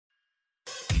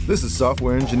This is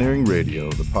Software Engineering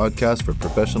Radio, the podcast for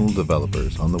professional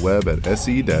developers on the web at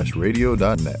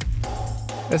se-radio.net.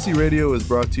 SE Radio is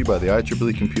brought to you by the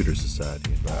IEEE Computer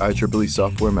Society and by IEEE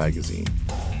Software Magazine.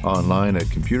 Online at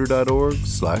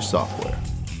computer.org/software.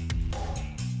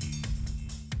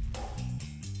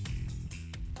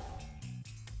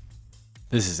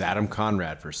 This is Adam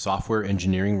Conrad for Software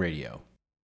Engineering Radio.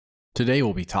 Today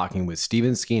we'll be talking with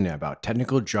Steven Skiena about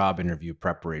technical job interview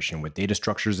preparation with data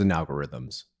structures and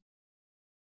algorithms.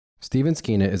 Steven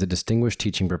Skiena is a distinguished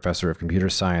teaching professor of computer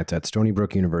science at Stony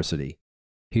Brook University.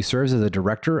 He serves as the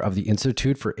director of the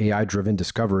Institute for AI-Driven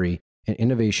Discovery and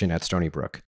Innovation at Stony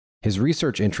Brook. His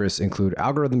research interests include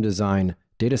algorithm design,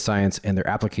 data science, and their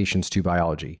applications to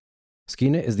biology.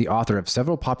 Skiena is the author of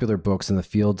several popular books in the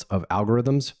fields of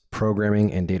algorithms,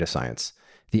 programming, and data science.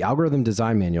 The Algorithm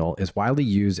Design Manual is widely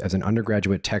used as an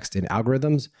undergraduate text in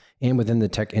algorithms and within the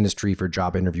tech industry for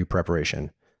job interview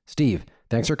preparation. Steve,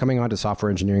 thanks for coming on to Software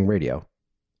Engineering Radio.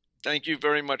 Thank you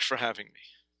very much for having me.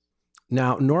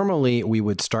 Now, normally we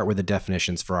would start with the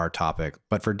definitions for our topic,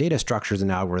 but for data structures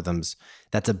and algorithms,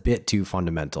 that's a bit too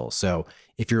fundamental. So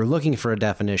if you're looking for a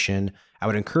definition, I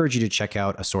would encourage you to check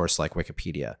out a source like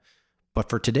Wikipedia. But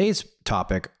for today's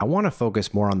topic, I want to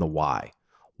focus more on the why.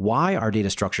 Why are data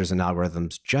structures and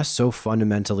algorithms just so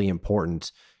fundamentally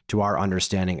important to our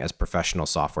understanding as professional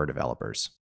software developers?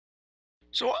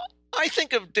 So I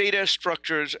think of data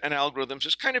structures and algorithms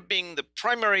as kind of being the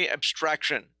primary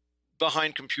abstraction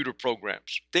behind computer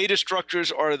programs. Data structures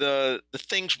are the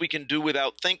things we can do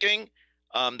without thinking.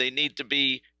 They need to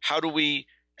be,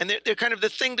 and they're kind of the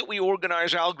thing that we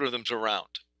organize algorithms around.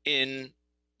 In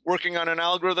working on an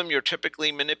algorithm, you're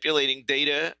typically manipulating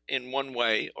data in one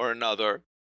way or another.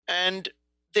 And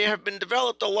there have been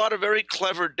developed a lot of very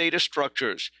clever data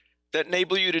structures that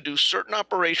enable you to do certain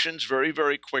operations very,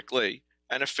 very quickly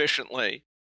and efficiently.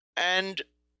 And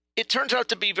it turns out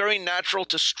to be very natural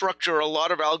to structure a lot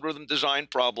of algorithm design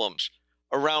problems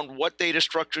around what data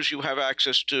structures you have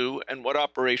access to and what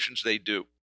operations they do.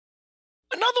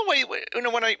 Another way,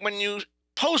 when you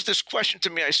posed this question to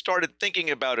me, I started thinking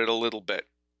about it a little bit.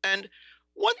 And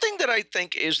one thing that I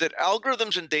think is that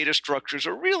algorithms and data structures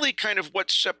are really kind of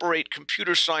what separate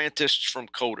computer scientists from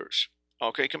coders.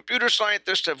 Okay, computer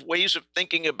scientists have ways of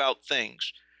thinking about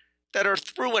things that are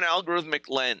through an algorithmic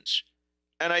lens.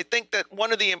 And I think that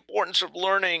one of the importance of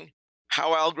learning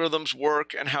how algorithms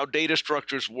work and how data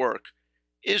structures work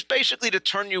is basically to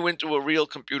turn you into a real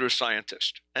computer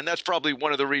scientist. And that's probably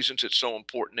one of the reasons it's so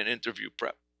important in interview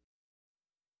prep.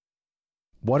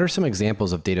 What are some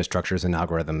examples of data structures and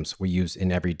algorithms we use in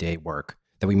everyday work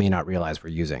that we may not realize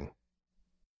we're using?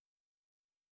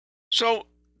 So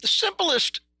the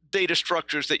simplest data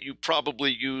structures that you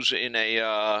probably use in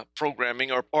a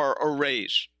programming are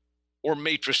arrays or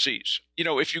matrices. You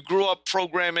know, if you grew up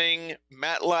programming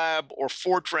MATLAB or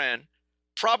Fortran,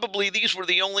 probably these were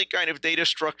the only kind of data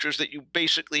structures that you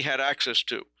basically had access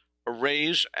to,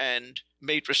 arrays and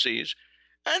matrices.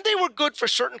 And they were good for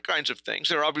certain kinds of things.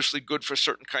 They're obviously good for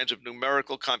certain kinds of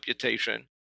numerical computation.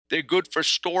 They're good for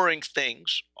storing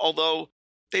things, although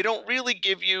they don't really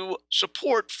give you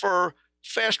support for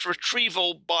fast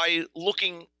retrieval by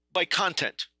looking by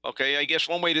content. Okay, I guess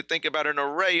one way to think about an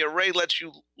array lets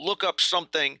you look up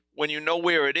something when you know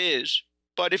where it is.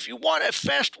 But if you want a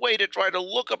fast way to try to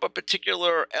look up a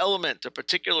particular element, a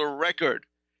particular record,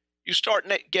 you start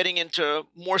getting into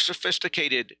more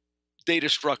sophisticated data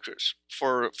structures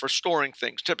for storing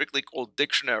things, typically called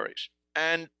dictionaries.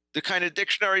 And the kind of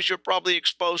dictionaries you're probably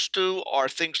exposed to are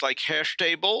things like hash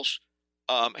tables.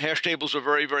 Hash tables are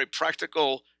very, very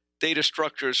practical data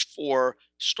structures for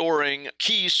storing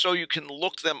keys so you can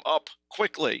look them up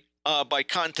quickly by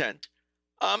content.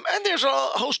 And there's a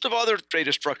host of other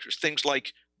data structures, things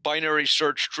like binary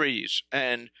search trees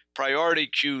and priority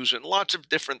queues and lots of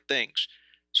different things.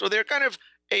 So they're kind of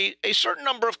a certain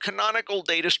number of canonical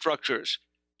data structures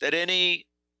that any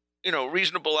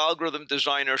reasonable algorithm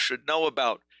designer should know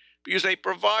about, because they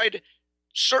provide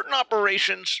certain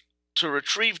operations to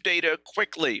retrieve data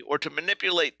quickly or to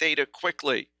manipulate data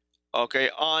quickly, okay,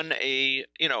 on a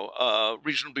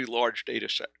reasonably large data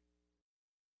set.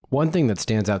 One thing that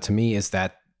stands out to me is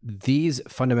that these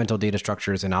fundamental data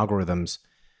structures and algorithms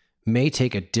may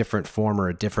take a different form or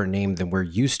a different name than we're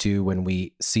used to when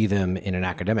we see them in an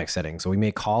academic setting. So we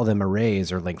may call them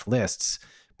arrays or linked lists,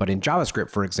 but in JavaScript,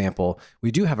 for example,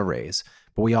 we do have arrays,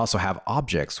 but we also have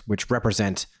objects which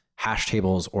represent hash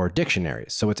tables or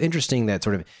dictionaries. So it's interesting that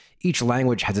sort of each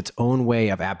language has its own way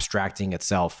of abstracting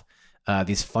itself,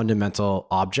 these fundamental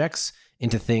objects,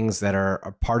 into things that are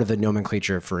a part of the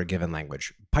nomenclature for a given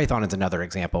language. Python is another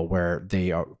example where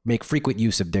they make frequent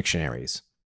use of dictionaries.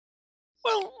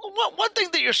 Well, one thing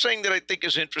that you're saying that I think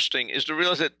is interesting is to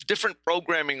realize that different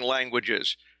programming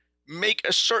languages make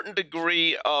a certain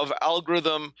degree of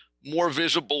algorithm more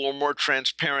visible or more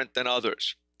transparent than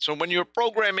others. So when you're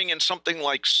programming in something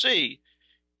like C,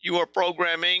 you are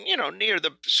programming, near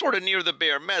the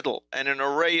bare metal, and an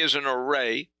array is an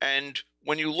array. And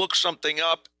when you look something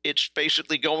up, it's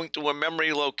basically going to a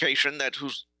memory location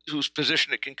whose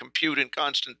position it can compute in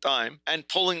constant time and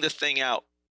pulling the thing out.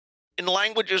 In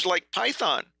languages like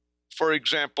Python, for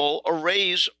example,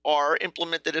 arrays are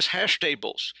implemented as hash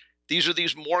tables. These are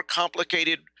these more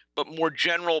complicated but more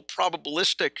general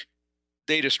probabilistic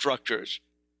data structures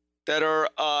that are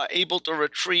able to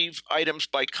retrieve items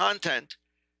by content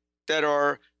that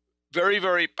are very,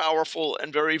 very powerful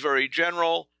and very, very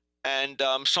general, and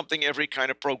something every kind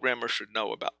of programmer should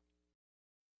know about.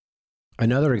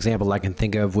 Another example I can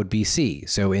think of would be C.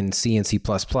 So in C and C++,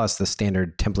 the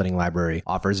standard templating library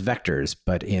offers vectors,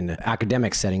 but in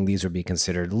academic setting, these would be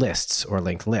considered lists or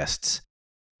linked lists.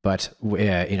 But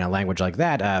in a language like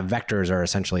that, vectors are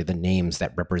essentially the names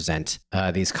that represent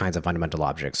these kinds of fundamental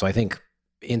objects. So I think,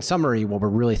 in summary, what we're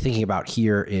really thinking about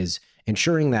here is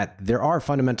ensuring that there are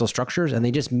fundamental structures, and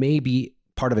they just may be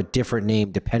part of a different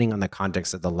name depending on the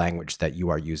context of the language that you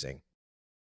are using.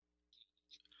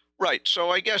 Right. So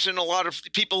I guess in a lot of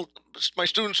people, my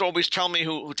students always tell me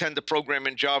who tend to program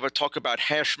in Java, talk about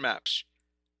hash maps.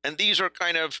 And these are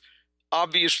kind of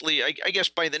obviously, I guess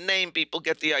by the name, people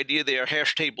get the idea they are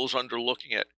hash tables under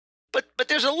looking at. But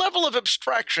there's a level of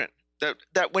abstraction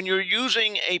that when you're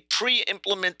using a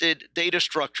pre-implemented data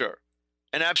structure,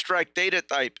 an abstract data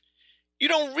type, you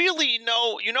don't really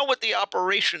know, what the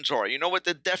operations are, what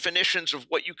the definitions of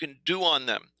what you can do on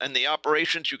them and the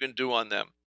operations you can do on them.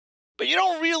 But you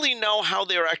don't really know how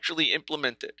they're actually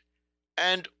implemented.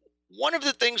 And one of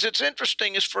the things that's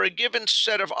interesting is for a given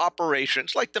set of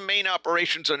operations, like the main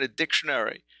operations on a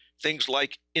dictionary, things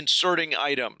like inserting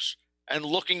items and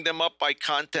looking them up by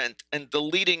content and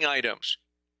deleting items.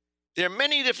 There are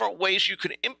many different ways you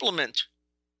can implement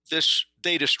this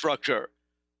data structure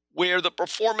where the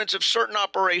performance of certain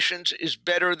operations is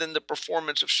better than the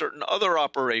performance of certain other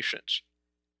operations.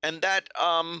 And that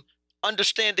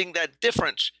understanding that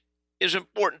difference is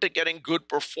important to getting good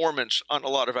performance on a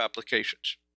lot of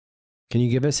applications. Can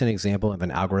you give us an example of an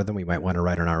algorithm we might want to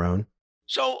write on our own?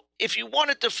 So if you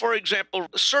wanted to, for example,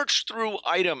 search through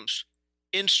items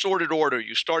in sorted order,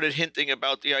 you started hinting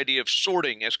about the idea of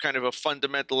sorting as kind of a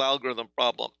fundamental algorithm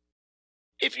problem.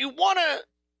 If you want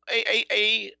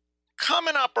a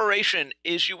common operation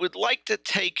is you would like to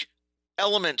take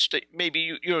elements that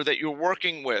maybe that you're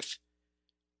working with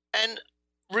and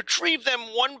retrieve them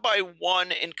one by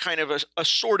one in kind of a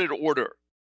sorted order.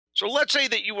 So let's say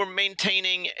that you were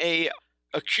maintaining a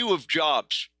queue of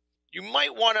jobs. You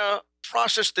might want to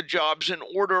process the jobs in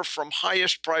order from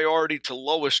highest priority to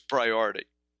lowest priority.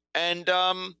 And,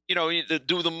 you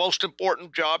do the most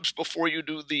important jobs before you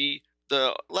do the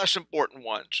less important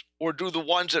ones, or do the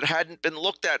ones that hadn't been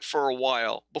looked at for a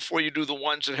while before you do the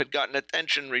ones that had gotten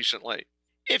attention recently.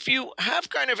 If you have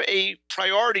kind of a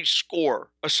priority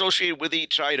score associated with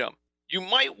each item, you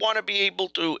might want to be able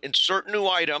to insert new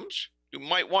items. You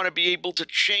might want to be able to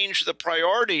change the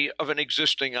priority of an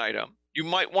existing item. You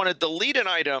might want to delete an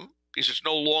item because it's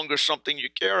no longer something you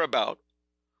care about.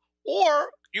 Or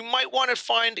you might want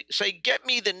to say, get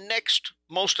me the next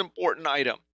most important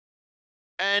item.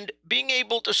 And being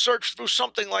able to search through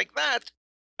something like that,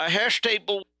 a hash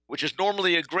table, which is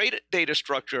normally a great data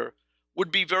structure,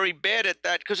 would be very bad at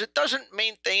that because it doesn't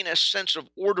maintain a sense of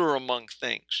order among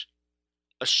things.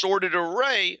 A sorted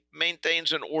array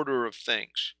maintains an order of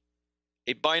things.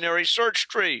 A binary search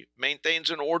tree maintains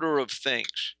an order of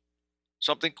things.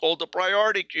 Something called a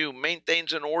priority queue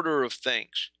maintains an order of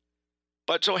things.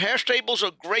 But so hash tables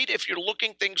are great if you're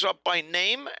looking things up by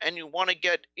name and you want to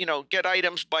get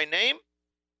items by name.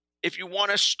 If you want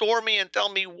to store me and tell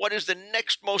me what is the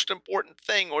next most important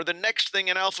thing or the next thing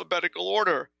in alphabetical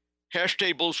order, hash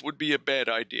tables would be a bad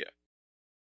idea.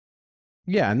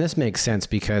 Yeah, and this makes sense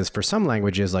because for some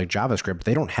languages like JavaScript,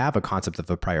 they don't have a concept of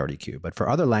a priority queue. But for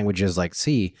other languages like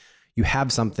C, you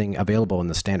have something available in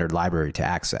the standard library to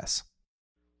access.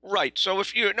 Right. So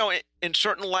if in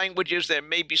certain languages, there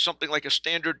may be something like a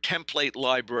standard template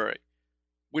library,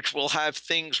 which will have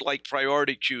things like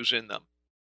priority queues in them.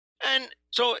 And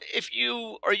so if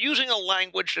you are using a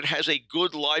language that has a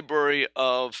good library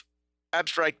of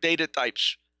abstract data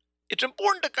types, it's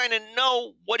important to kind of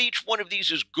know what each one of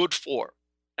these is good for.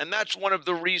 And that's one of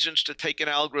the reasons to take an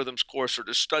algorithms course or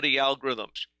to study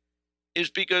algorithms,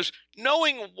 is because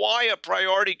knowing why a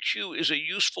priority queue is a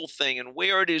useful thing and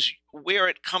where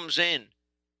it comes in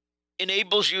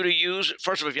enables you to use,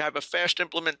 first of all, if you have a fast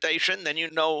implementation, then you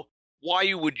know why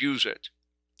you would use it.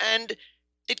 And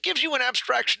it gives you an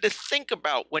abstraction to think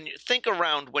about when you think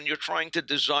around when you're trying to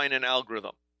design an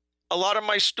algorithm. A lot of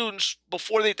my students,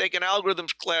 before they take an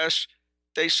algorithms class,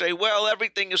 they say, well,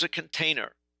 everything is a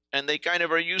container. And they kind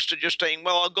of are used to just saying,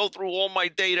 well, I'll go through all my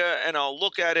data and I'll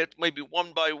look at it maybe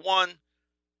one by one,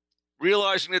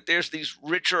 realizing that there's these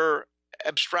richer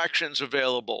abstractions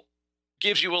available.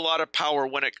 Gives you a lot of power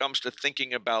when it comes to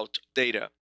thinking about data.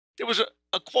 There was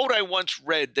a quote I once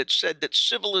read that said that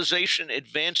civilization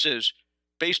advances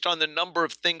based on the number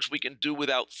of things we can do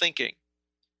without thinking.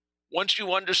 Once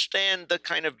you understand the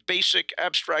kind of basic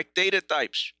abstract data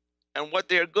types and what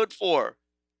they're good for,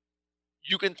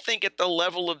 you can think at the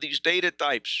level of these data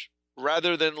types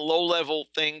rather than low-level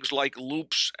things like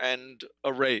loops and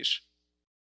arrays.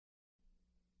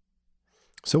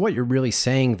 So what you're really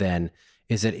saying then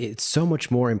is that it's so much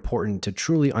more important to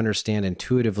truly understand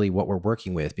intuitively what we're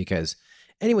working with, because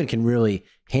anyone can really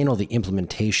handle the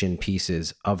implementation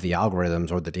pieces of the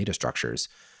algorithms or the data structures.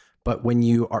 But when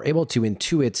you are able to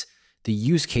intuit the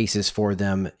use cases for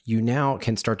them, you now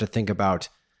can start to think about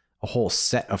a whole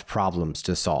set of problems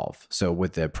to solve. So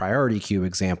with the priority queue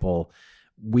example,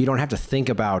 we don't have to think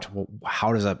about, well,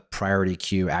 how does a priority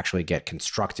queue actually get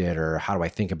constructed, or how do I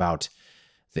think about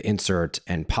the insert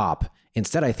and pop?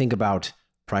 Instead, I think about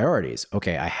priorities.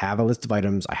 Okay, I have a list of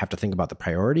items. I have to think about the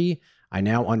priority. I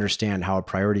now understand how a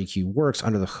priority queue works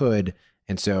under the hood.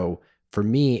 And so for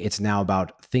me, it's now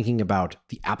about thinking about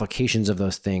the applications of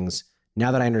those things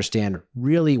now that I understand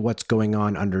really what's going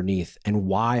on underneath and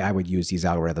why I would use these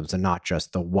algorithms and not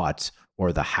just the what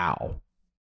or the how.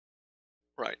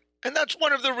 Right. And that's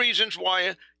one of the reasons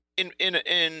why in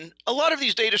a lot of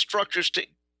these data structures, to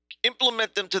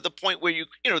implement them to the point where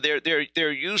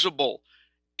they're usable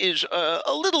is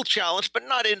a little challenge, but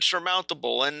not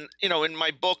insurmountable. And, in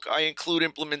my book, I include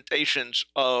implementations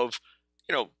of,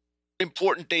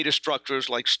 important data structures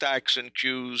like stacks and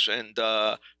queues and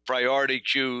priority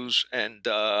queues and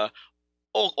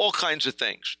all kinds of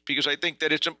things, because I think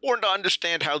that it's important to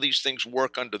understand how these things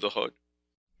work under the hood.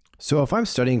 So if I'm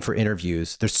studying for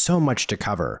interviews, there's so much to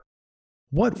cover.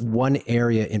 What one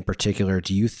area in particular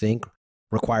do you think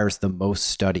requires the most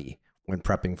study when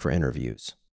prepping for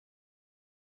interviews?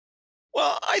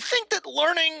 Well, I think that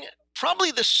learning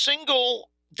probably the single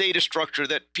data structure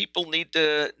that people need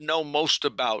to know most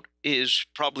about is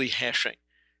probably hashing.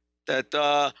 That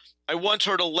I once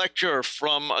heard a lecture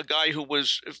from a guy who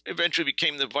eventually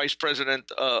became the vice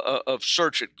president of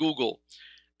search at Google.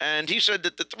 And he said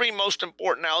that the three most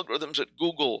important algorithms at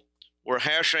Google were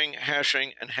hashing,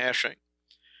 hashing, and hashing.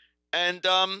 And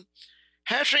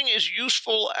hashing is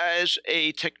useful as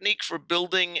a technique for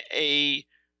building a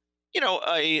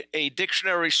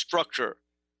dictionary structure.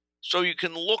 So you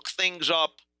can look things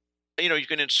up, you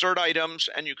can insert items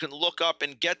and you can look up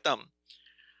and get them.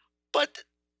 But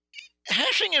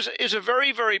hashing is a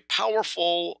very, very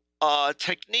powerful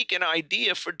technique and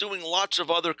idea for doing lots of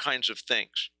other kinds of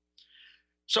things.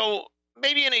 So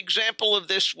maybe an example of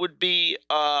this would be,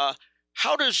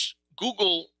 how does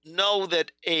Google know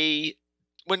that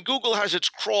when Google has its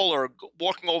crawler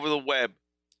walking over the web,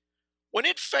 when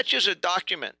it fetches a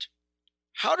document,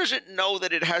 how does it know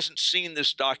that it hasn't seen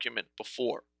this document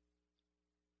before?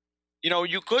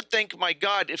 You could think, my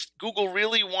God, if Google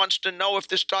really wants to know if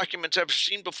this document's ever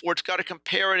seen before, it's got to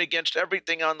compare it against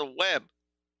everything on the web.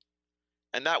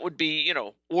 And that would be,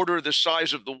 order the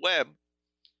size of the web.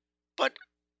 But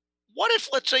what if,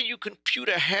 let's say, you compute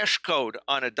a hash code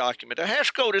on a document? A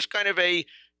hash code is kind of a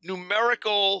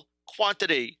numerical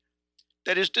quantity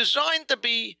that is designed to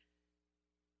be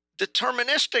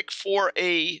deterministic for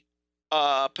a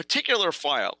particular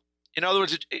file. In other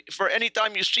words, for any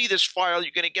time you see this file,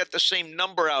 you're going to get the same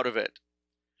number out of it.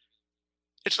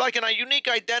 It's like a unique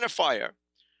identifier.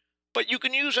 But you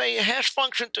can use a hash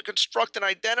function to construct an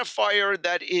identifier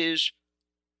that is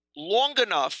long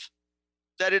enough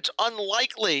that it's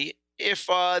unlikely, if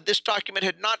this document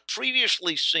had not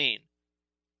previously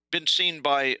been seen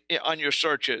on your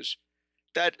searches,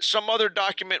 that some other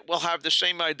document will have the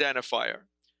same identifier.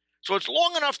 So it's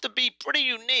long enough to be pretty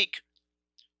unique,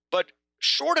 but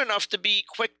short enough to be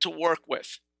quick to work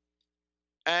with.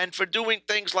 And for doing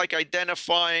things like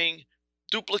identifying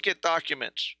duplicate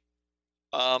documents.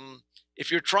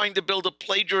 If you're trying to build a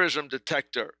plagiarism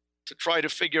detector to try to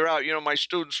figure out, my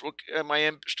students,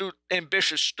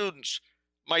 ambitious students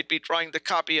might be trying to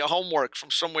copy a homework from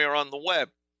somewhere on the web.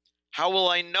 How will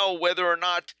I know whether or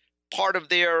not part of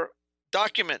their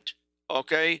document,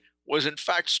 was in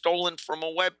fact stolen from a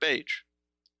web page?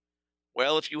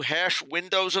 Well, if you hash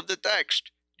windows of the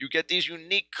text, you get these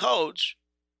unique codes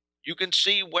You can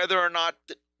see whether or not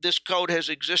this code has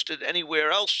existed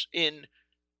anywhere else in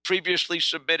previously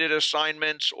submitted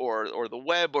assignments or the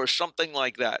web or something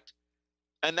like that.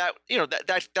 And that,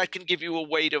 that can give you a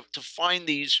way to find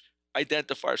these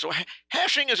identifiers. So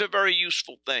hashing is a very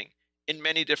useful thing in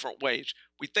many different ways.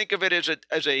 We think of it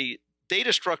as a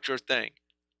data structure thing,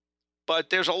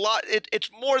 but there's a lot. It's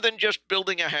more than just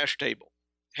building a hash table.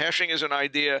 Hashing is an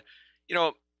idea.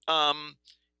 Again,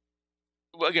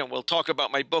 we'll talk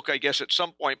about my book, I guess, at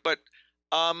some point. But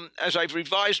as I've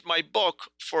revised my book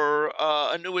for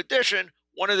a new edition,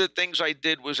 one of the things I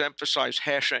did was emphasize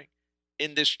hashing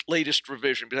in this latest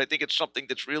revision, because I think it's something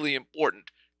that's really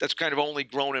important, that's kind of only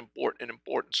grown in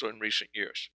importance in recent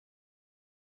years.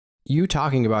 You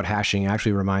talking about hashing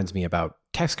actually reminds me about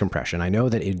text compression. I know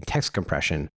that in text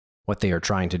compression, what they are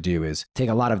trying to do is take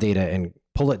a lot of data and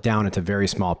pull it down into very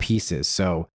small pieces.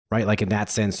 So, right, like in that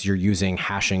sense, you're using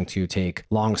hashing to take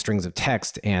long strings of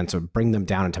text and to bring them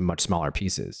down into much smaller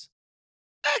pieces.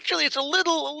 Actually, it's a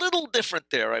little different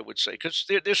there, I would say, because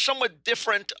there's somewhat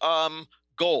different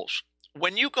goals.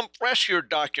 When you compress your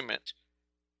document,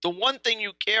 the one thing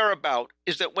you care about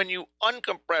is that when you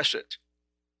uncompress it,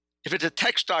 if it's a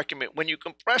text document, when you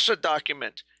compress a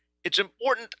document, it's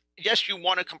important. Yes, you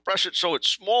want to compress it so it's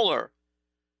smaller,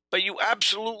 but you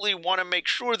absolutely want to make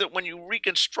sure that when you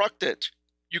reconstruct it,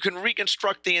 you can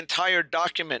reconstruct the entire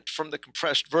document from the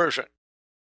compressed version.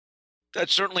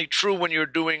 That's certainly true when you're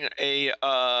doing any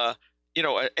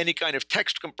kind of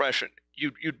text compression.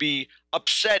 You'd be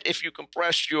upset if you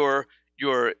compressed your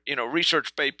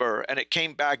research paper and it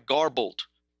came back garbled.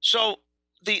 So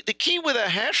the key with a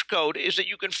hash code is that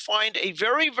you can find a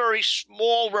very, very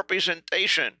small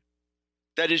representation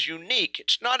that is unique.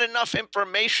 It's not enough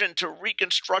information to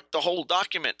reconstruct the whole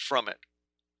document from it,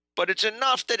 but it's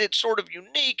enough that it's sort of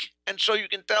unique, and so you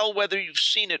can tell whether you've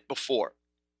seen it before.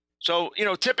 So,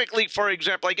 typically, for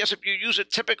example, I guess if you use a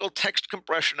typical text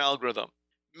compression algorithm,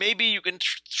 maybe you can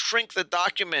shrink the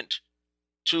document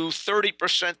to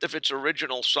 30% of its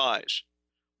original size.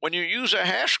 When you use a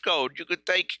hash code, you could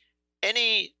take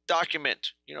any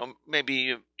document,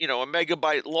 maybe, a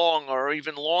megabyte long or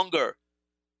even longer,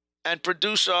 and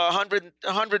produce a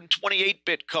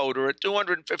 128-bit code or a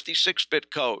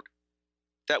 256-bit code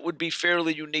that would be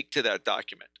fairly unique to that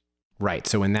document. Right.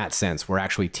 So in that sense, we're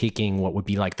actually taking what would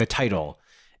be like the title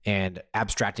and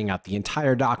abstracting out the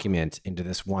entire document into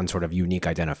this one sort of unique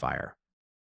identifier.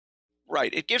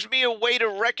 Right. It gives me a way to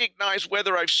recognize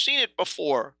whether I've seen it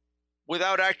before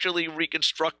without actually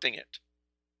reconstructing it.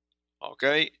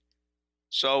 Okay.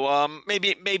 So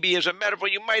maybe as a metaphor,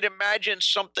 you might imagine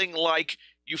something like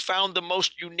you found the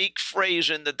most unique phrase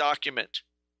in the document.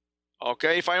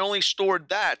 Okay. If I only stored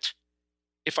that,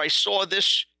 if I saw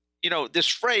this, this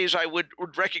phrase, I would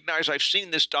recognize I've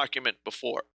seen this document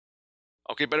before.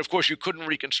 Okay. But of course, you couldn't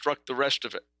reconstruct the rest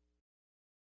of it.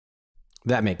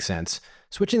 That makes sense.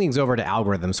 Switching things over to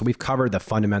algorithms. So we've covered the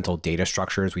fundamental data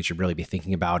structures we should really be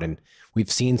thinking about. And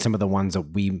we've seen some of the ones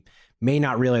that we may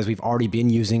not realize we've already been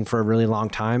using for a really long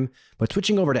time. But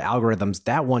switching over to algorithms,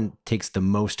 that one takes the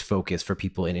most focus for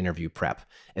people in interview prep,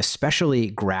 especially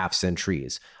graphs and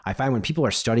trees. I find when people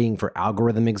are studying for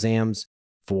algorithm exams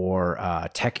for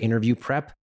tech interview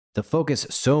prep, the focus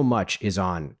so much is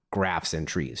on graphs and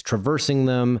trees, traversing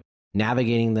them,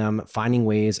 navigating them, finding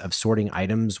ways of sorting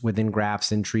items within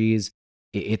graphs and trees.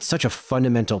 It's such a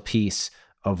fundamental piece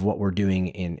of what we're doing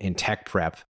in tech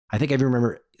prep. I think I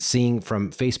remember seeing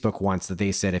from Facebook once that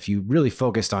they said if you really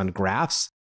focused on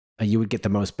graphs, you would get the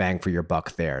most bang for your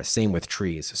buck there. Same with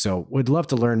trees. So we'd love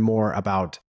to learn more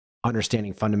about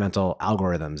understanding fundamental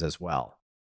algorithms as well.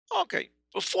 Okay.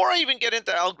 Before I even get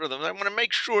into algorithms, I want to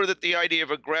make sure that the idea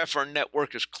of a graph or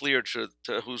network is clear to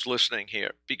who's listening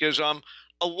here, because a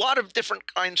lot of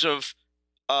different kinds of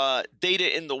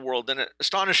data in the world, and an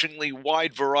astonishingly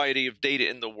wide variety of data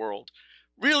in the world,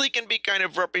 really can be kind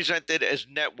of represented as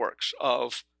networks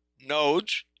of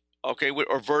nodes, okay,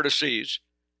 or vertices,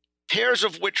 pairs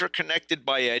of which are connected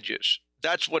by edges.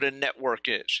 That's what a network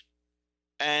is.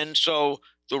 And so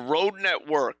the road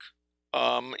network,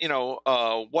 what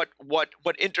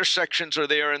intersections are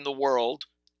there in the world,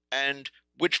 and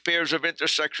which pairs of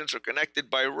intersections are connected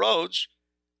by roads,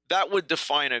 that would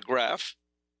define a graph.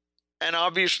 And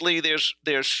obviously, there's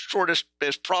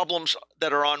problems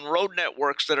that are on road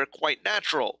networks that are quite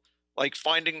natural, like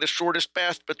finding the shortest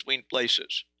path between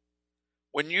places.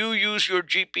 When you use your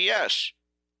GPS,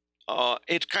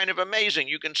 it's kind of amazing.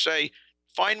 You can say,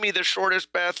 find me the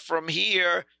shortest path from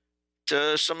here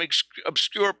to some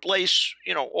obscure place,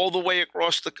 all the way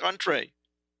across the country.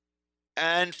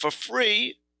 And for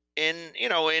free, in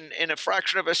a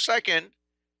fraction of a second,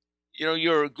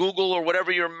 your Google or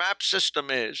whatever your map system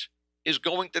is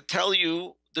going to tell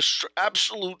you the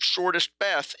absolute shortest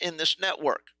path in this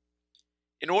network.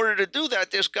 In order to do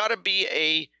that, there's got to be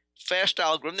a fast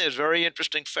algorithm. There's very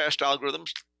interesting fast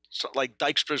algorithms, like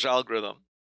Dijkstra's algorithm,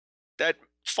 that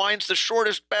finds the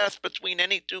shortest path between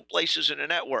any two places in a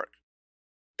network.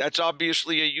 That's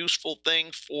obviously a useful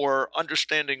thing for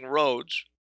understanding roads.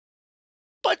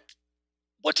 But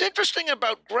what's interesting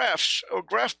about graphs or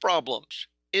graph problems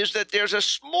is that there's a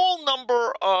small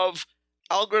number of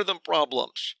algorithm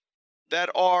problems that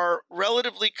are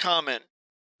relatively common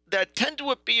that tend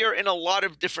to appear in a lot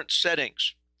of different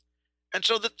settings. And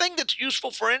so the thing that's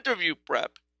useful for interview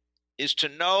prep is to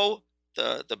know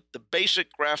the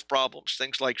basic graph problems,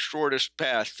 things like shortest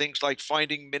path, things like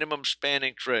finding minimum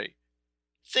spanning tree,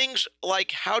 things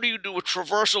like how do you do a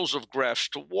traversals of graphs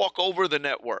to walk over the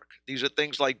network. These are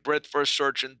things like breadth first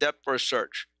search and depth first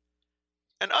search.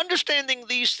 And understanding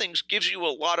these things gives you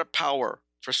a lot of power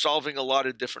for solving a lot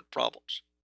of different problems.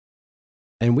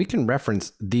 And we can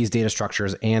reference these data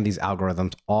structures and these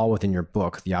algorithms all within your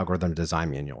book, The Algorithm Design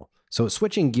Manual. So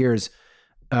switching gears,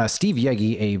 Steve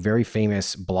Yegge, a very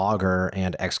famous blogger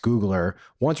and ex-Googler,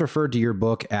 once referred to your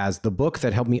book as the book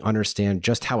that helped me understand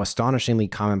just how astonishingly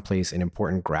commonplace and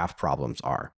important graph problems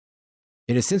are.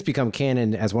 It has since become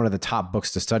canon as one of the top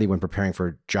books to study when preparing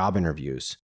for job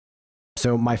interviews.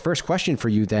 So my first question for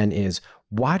you then is,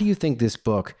 why do you think this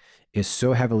book is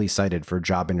so heavily cited for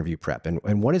job interview prep,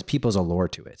 and what is people's allure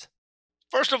to it?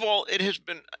 First of all, it has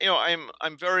been,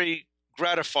 I'm very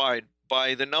gratified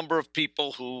by the number of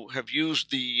people who have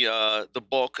used the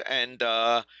book, and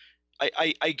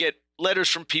I get letters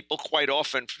from people quite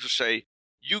often to say,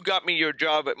 "You got me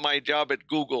my job at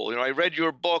Google. I read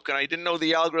your book and I didn't know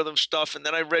the algorithm stuff, and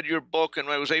then I read your book and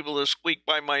I was able to squeak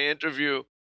by my interview."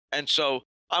 And so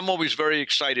I'm always very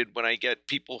excited when I get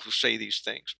people who say these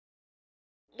things.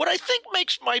 What I think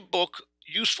makes my book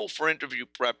useful for interview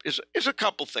prep is a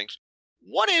couple things.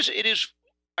 One is it is,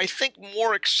 I think,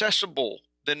 more accessible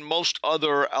than most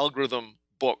other algorithm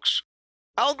books.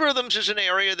 Algorithms is an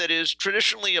area that is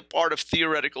traditionally a part of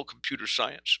theoretical computer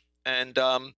science. And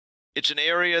it's an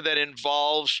area that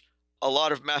involves a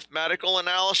lot of mathematical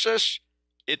analysis.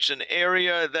 It's an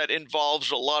area that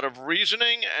involves a lot of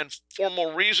reasoning and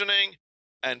formal reasoning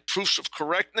and proofs of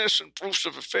correctness and proofs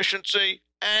of efficiency.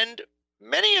 And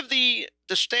many of the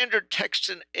standard texts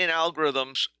in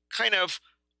algorithms kind of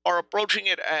are approaching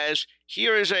it as,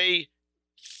 here is a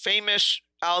famous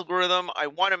algorithm. I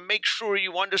want to make sure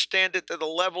you understand it to the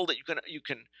level that you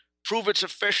can prove its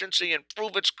efficiency and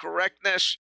prove its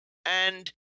correctness.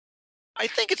 And I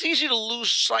think it's easy to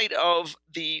lose sight of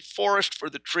the forest for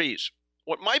the trees.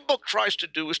 What my book tries to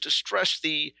do is to stress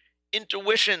the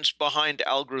intuitions behind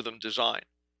algorithm design.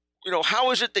 How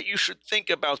is it that you should think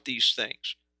about these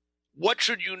things? What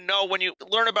should you know when you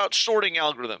learn about sorting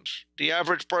algorithms? The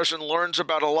average person learns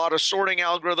about a lot of sorting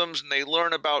algorithms, and they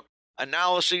learn about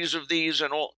analyses of these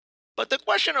and all. But the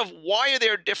question of why are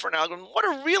there different algorithms, what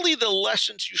are really the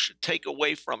lessons you should take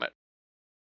away from it?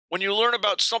 When you learn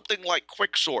about something like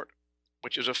quicksort,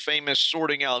 which is a famous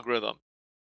sorting algorithm,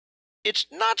 it's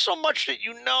not so much that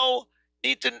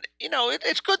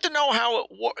it's good to know how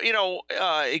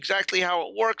exactly how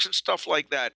it works and stuff like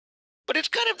that. But it's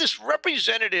kind of this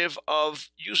representative of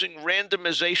using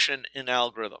randomization in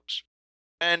algorithms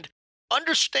and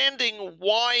understanding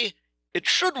why it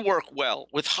should work well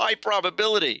with high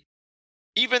probability,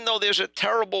 even though there's a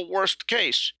terrible worst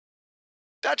case.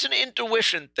 That's an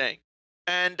intuition thing.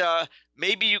 And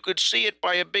maybe you could see it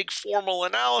by a big formal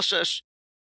analysis.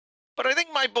 But I think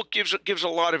my book gives a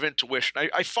lot of intuition.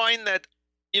 I find that,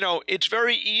 it's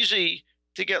very easy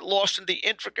to get lost in the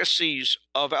intricacies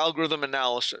of algorithm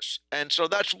analysis. And so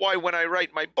that's why when I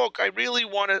write my book, I really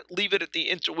want to leave it at the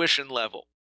intuition level.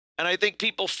 And I think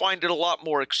people find it a lot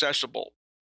more accessible.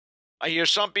 I hear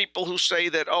some people who say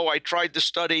that, oh, I tried to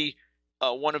study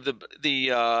one of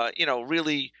the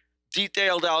really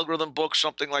detailed algorithm books,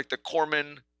 something like the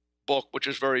Corman book, which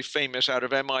is very famous out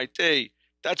of MIT.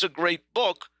 That's a great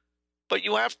book, but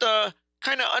you have to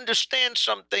kind of understand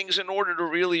some things in order to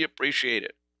really appreciate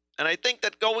it. And I think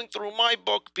that going through my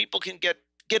book, people can get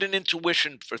an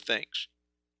intuition for things,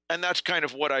 and that's kind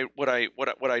of what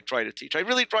I try to teach. I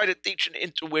really try to teach an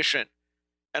intuition,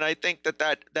 and I think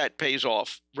that pays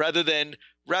off rather than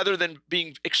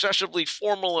being excessively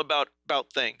formal about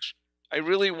things. I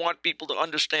really want people to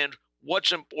understand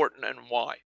what's important and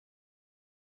why.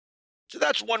 So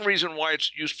that's one reason why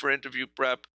it's used for interview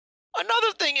prep.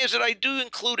 Another thing is that I do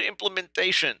include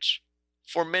implementations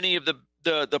for many of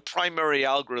the primary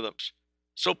algorithms.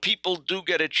 So people do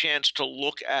get a chance to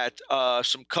look at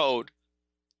some code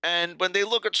And when they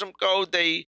look at some code,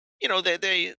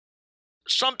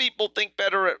 some people think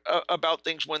better about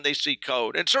things when they see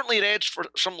code. And certainly it adds for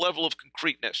some level of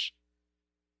concreteness.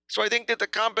 So I think that the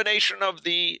combination of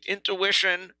the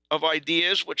intuition of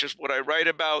ideas, which is what I write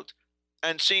about,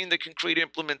 and seeing the concrete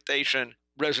implementation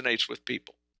resonates with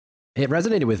people. It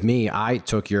resonated with me. I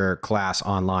took your class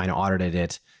online, audited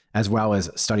it, as well as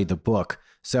studied the book.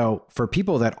 So for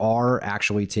people that are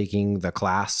actually taking the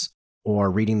class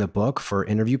or reading the book for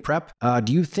interview prep,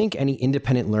 do you think any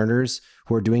independent learners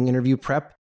who are doing interview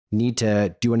prep need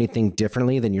to do anything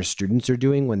differently than your students are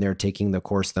doing when they're taking the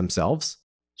course themselves?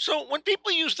 So when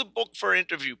people use the book for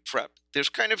interview prep, there's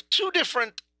kind of two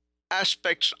different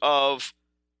aspects of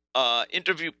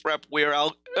interview prep where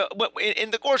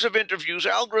in the course of interviews,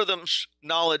 algorithms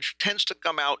knowledge tends to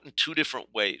come out in two different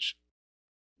ways.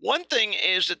 One thing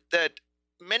is that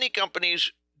many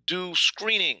companies do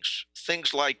screenings,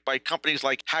 things like by companies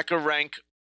like HackerRank.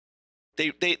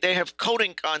 They have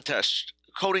coding contests,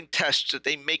 coding tests that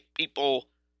they make people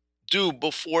do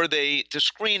to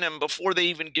screen them before they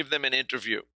even give them an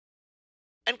interview.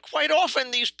 And quite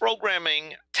often these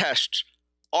programming tests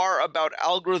are about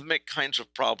algorithmic kinds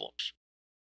of problems.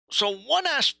 So one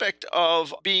aspect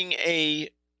of being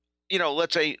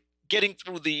let's say getting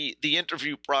through the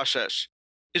interview process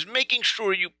is making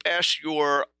sure you pass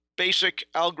your basic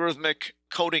algorithmic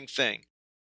coding thing.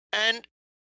 And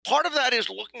part of that is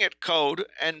looking at code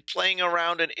and playing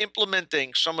around and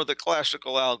implementing some of the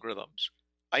classical algorithms.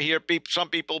 I hear some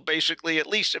people basically, at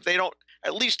least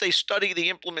they study the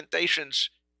implementations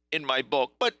in my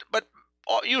book. But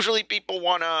usually people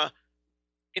want to,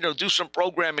 do some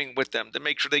programming with them to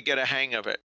make sure they get a hang of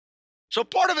it. So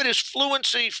part of it is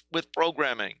fluency with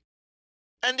programming.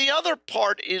 And the other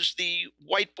part is the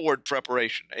whiteboard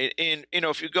preparation.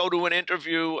 If you go to an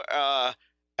interview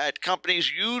at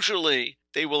companies, usually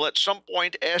they will at some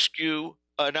point ask you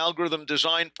an algorithm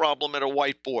design problem at a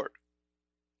whiteboard.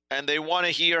 And they want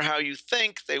to hear how you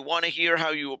think. They want to hear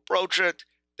how you approach it.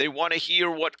 They want to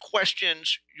hear what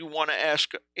questions you want to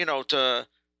ask,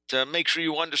 to make sure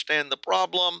you understand the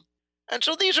problem. And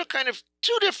so these are kind of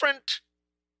two different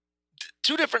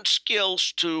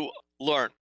skills to learn.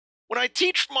 When I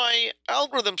teach my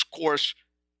algorithms course,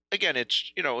 again,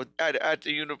 it's at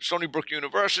the Stony Brook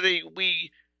University,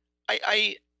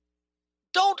 I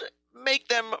don't make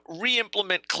them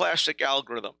re-implement classic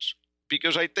algorithms,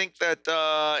 because I think that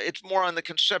it's more on the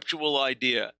conceptual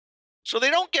idea. So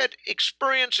they don't get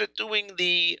experience at doing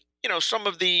some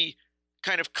of the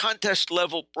kind of contest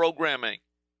level programming,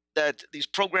 that these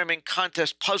programming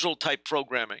contest puzzle type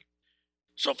programming.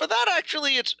 So for that,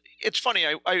 actually, it's funny.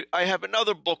 I have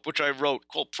another book which I wrote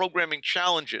called Programming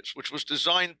Challenges, which was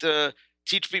designed to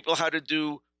teach people how to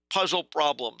do puzzle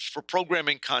problems for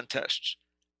programming contests.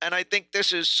 And I think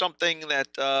this is something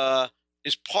that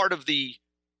is part of the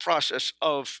process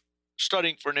of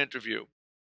studying for an interview.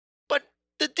 But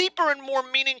the deeper and more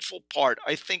meaningful part,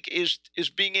 I think, is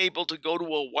being able to go to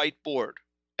a whiteboard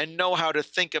and know how to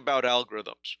think about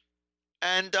algorithms.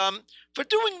 And for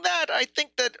doing that, I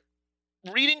think that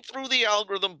reading through the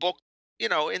algorithm book,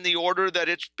 in the order that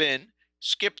it's been,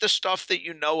 skip the stuff that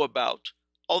you know about.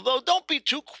 Although don't be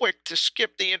too quick to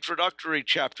skip the introductory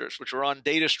chapters, which are on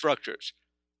data structures.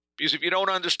 Because if you don't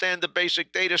understand the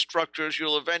basic data structures,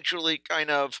 you'll eventually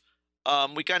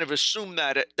we kind of assume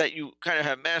that you kind of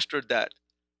have mastered that.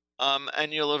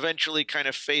 And you'll eventually kind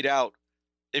of fade out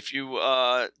if you,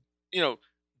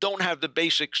 don't have the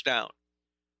basics down.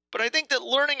 But I think that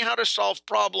learning how to solve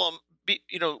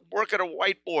work at a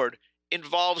whiteboard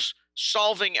involves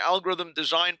solving algorithm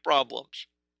design problems.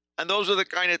 And those are the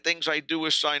kind of things I do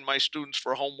assign my students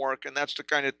for homework. And that's the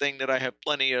kind of thing that I have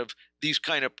plenty of these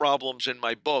kind of problems in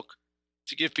my book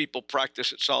to give people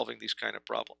practice at solving these kind of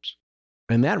problems.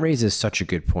 And that raises such a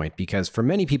good point, because for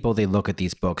many people, they look at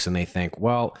these books and they think,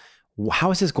 well,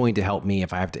 how is this going to help me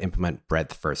if I have to implement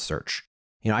breadth first search?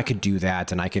 I could do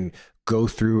that and I can go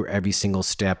through every single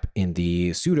step in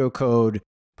the pseudocode,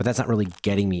 but that's not really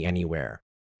getting me anywhere.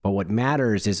 But what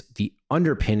matters is the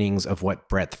underpinnings of what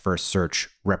breadth first search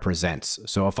represents.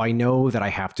 So if I know that I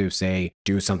have to, say,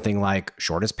 do something like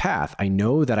shortest path, I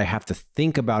know that I have to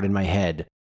think about in my head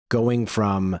going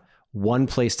from one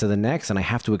place to the next, and I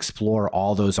have to explore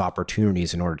all those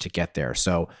opportunities in order to get there.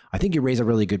 So I think you raise a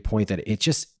really good point that it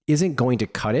just isn't going to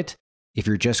cut it if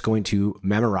you're just going to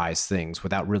memorize things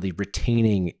without really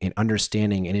retaining and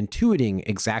understanding and intuiting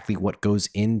exactly what goes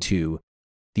into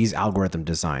these algorithm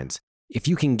designs. If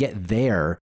you can get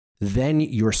there, then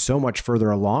you're so much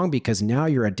further along, because now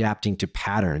you're adapting to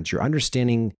patterns. You're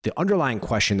understanding the underlying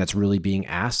question that's really being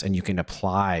asked, and you can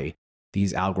apply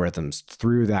these algorithms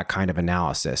through that kind of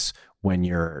analysis when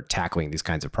you're tackling these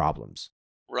kinds of problems.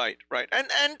 Right, right.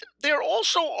 And there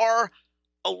also are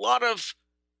a lot of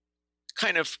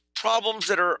kind of problems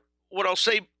that are, what I'll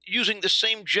say, using the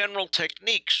same general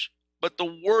techniques, but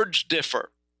the words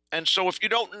differ. And so if you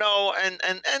don't know, and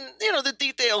the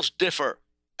details differ.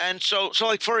 And so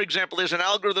like, for example, there's an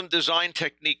algorithm design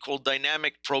technique called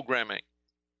dynamic programming.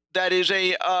 That is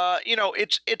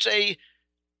it's a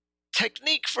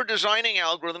technique for designing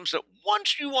algorithms that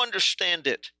once you understand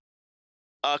it,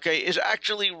 okay, is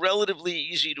actually relatively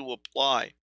easy to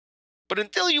apply. But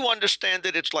until you understand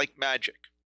it, it's like magic.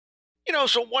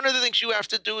 So one of the things you have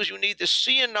to do is you need to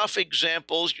see enough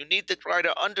examples. You need to try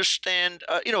to understand,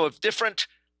 of different,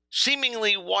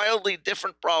 seemingly wildly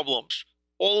different problems,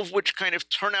 all of which kind of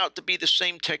turn out to be the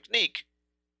same technique.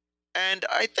 And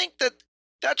I think that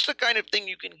that's the kind of thing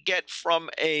you can get from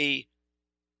a,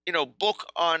 book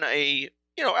on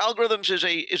algorithms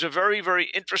is a very,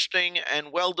 very interesting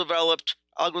and well-developed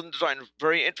algorithm design,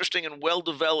 very interesting and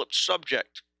well-developed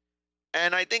subject.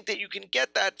 And I think that you can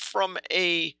get that from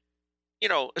a,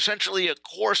 essentially a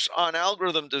course on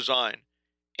algorithm design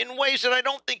in ways that I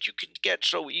don't think you can get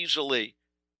so easily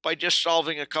by just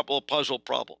solving a couple of puzzle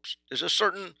problems.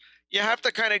 You have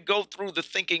to kind of go through the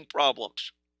thinking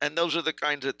problems. And those are the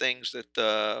kinds of things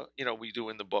that, we do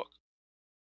in the book.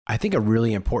 I think a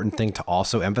really important thing to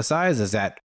also emphasize is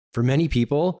that for many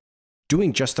people,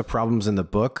 doing just the problems in the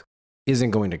book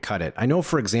isn't going to cut it. I know,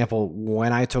 for example,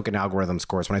 when I took an algorithms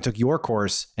course, when I took your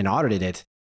course and audited it,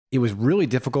 it was really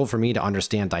difficult for me to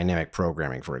understand dynamic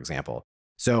programming, for example.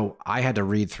 So I had to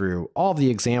read through all the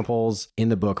examples in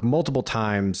the book multiple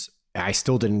times. I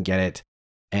still didn't get it.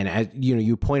 And as,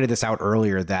 you pointed this out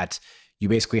earlier that you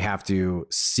basically have to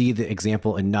see the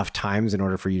example enough times in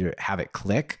order for you to have it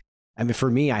click. I mean,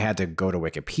 for me, I had to go to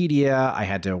Wikipedia. I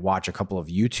had to watch a couple of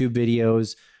YouTube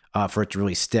videos for it to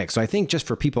really stick. So I think just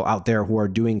for people out there who are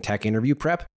doing tech interview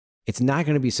prep, it's not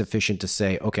going to be sufficient to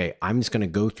say, okay, I'm just going to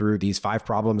go through these 5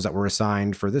 problems that were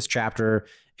assigned for this chapter.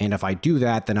 And if I do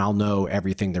that, then I'll know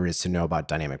everything there is to know about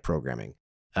dynamic programming.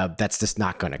 That's just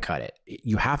not going to cut it.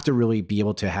 You have to really be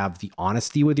able to have the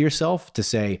honesty with yourself to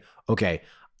say, okay,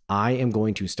 I am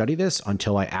going to study this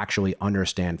until I actually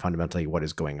understand fundamentally what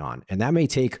is going on. And that may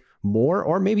take more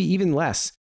or maybe even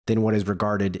less than what is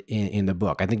regarded in the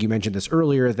book. I think you mentioned this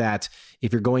earlier, that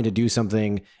if you're going to do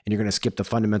something and you're going to skip the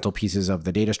fundamental pieces of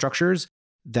the data structures,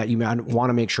 that you want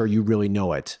to make sure you really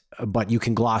know it, but you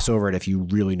can gloss over it if you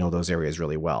really know those areas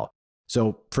really well.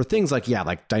 So for things like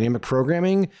dynamic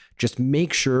programming, just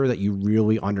make sure that you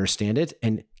really understand it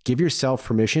and give yourself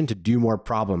permission to do more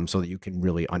problems so that you can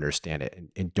really understand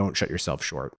it and don't shut yourself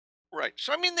short. Right.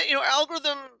 So, I mean,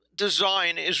 algorithm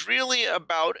design is really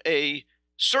about a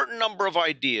certain number of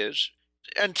ideas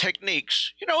and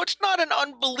techniques. It's not an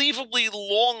unbelievably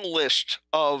long list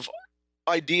of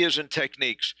ideas and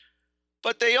techniques,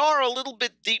 but they are a little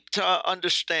bit deep to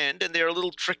understand, and they're a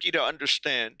little tricky to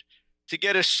understand to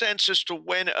get a sense as to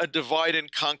when a divide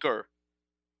and conquer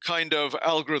kind of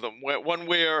algorithm, one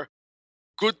where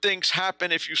good things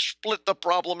happen if you split the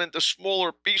problem into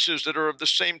smaller pieces that are of the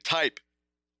same type,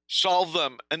 solve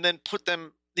them, and then put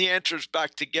the answers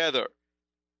back together.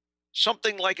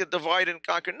 Something like a divide and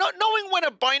conquer. Knowing when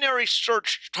a binary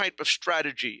search type of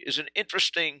strategy is an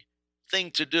interesting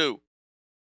thing to do.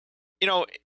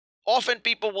 Often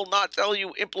people will not tell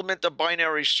you implement a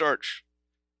binary search.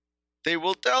 They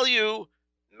will tell you,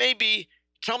 maybe,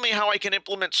 tell me how I can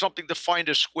implement something to find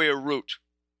a square root,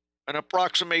 an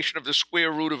approximation of the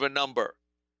square root of a number.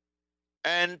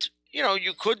 And,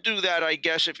 you could do that, I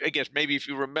guess, maybe if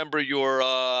you remember your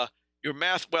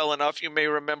math well enough, you may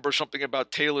remember something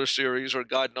about Taylor series or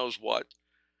God knows what.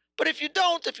 But if you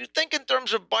don't, if you think in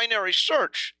terms of binary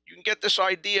search, you can get this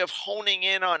idea of honing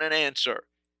in on an answer.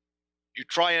 You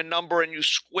try a number and you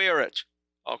square it,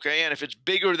 okay? And if it's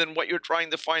bigger than what you're trying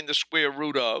to find the square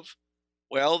root of,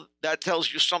 well, that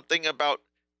tells you something about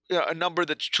a number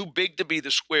that's too big to be the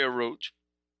square root.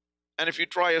 And if you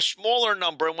try a smaller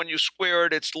number and when you square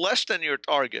it, it's less than your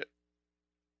target,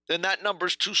 then that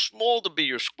number's too small to be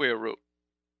your square root.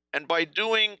 And by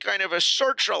doing kind of a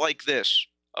search like this,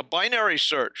 a binary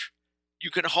search, you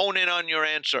can hone in on your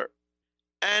answer.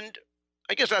 And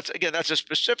I guess that's a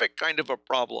specific kind of a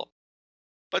problem.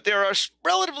 But there are a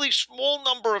relatively small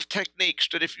number of techniques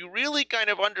that if you really kind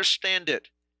of understand it,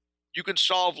 you can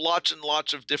solve lots and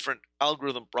lots of different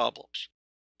algorithm problems.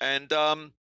 And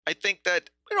I think that,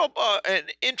 an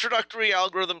introductory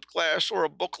algorithm class or a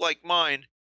book like mine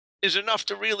is enough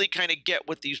to really kind of get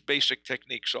what these basic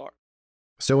techniques are.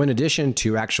 So in addition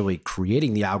to actually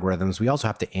creating the algorithms, we also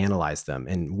have to analyze them.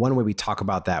 And one way we talk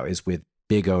about that is with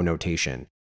big O notation.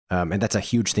 And that's a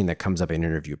huge thing that comes up in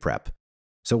interview prep.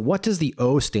 So what does the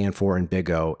O stand for in Big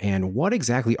O? And what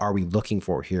exactly are we looking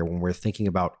for here when we're thinking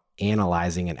about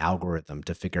analyzing an algorithm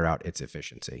to figure out its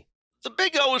efficiency? The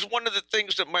Big O is one of the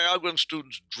things that my algorithm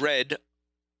students dread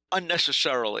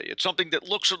unnecessarily. It's something that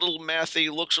looks a little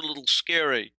mathy, looks a little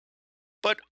scary.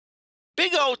 But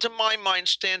Big O, to my mind,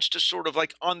 stands to sort of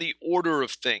like on the order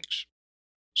of things.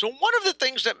 So one of the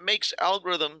things that makes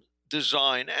algorithm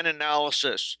design and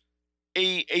analysis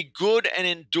a good and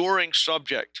enduring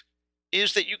subject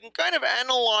is that you can kind of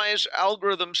analyze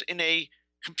algorithms in a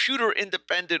computer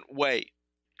independent way.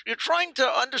 You're trying to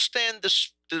understand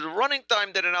the running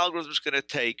time that an algorithm is going to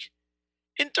take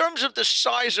in terms of the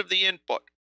size of the input.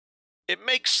 It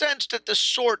makes sense that the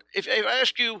sort, if I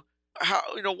ask you how,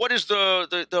 what is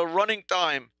the running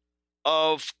time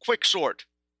of quicksort,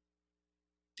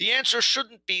 the answer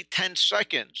shouldn't be 10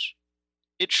 seconds.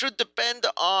 It should depend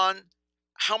on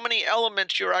how many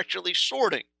elements you're actually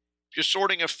sorting. If you're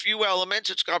sorting a few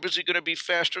elements, it's obviously going to be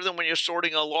faster than when you're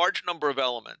sorting a large number of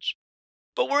elements.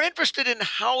 But we're interested in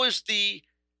how is the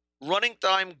running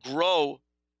time grow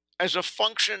as a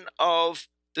function of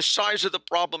the size of the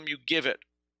problem you give it.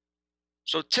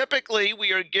 So typically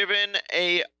we are given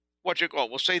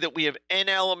we'll say that we have n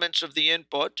elements of the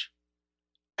input,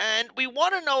 and we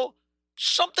want to know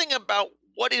something about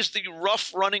what is the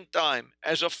rough running time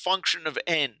as a function of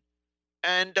n.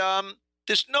 And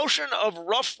this notion of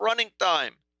rough running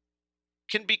time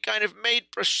can be kind of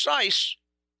made precise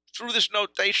through this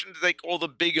notation that they call the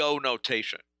Big O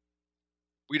notation.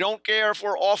 We don't care if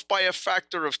we're off by a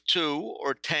factor of 2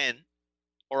 or 10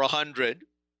 or 100,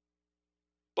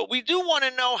 but we do want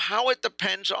to know how it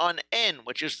depends on n,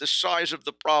 which is the size of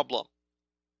the problem.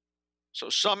 So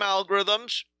some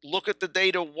algorithms look at the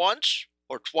data once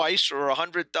or twice or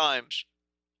 100 times,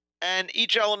 and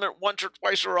each element once or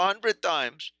twice or 100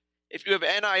 times. If you have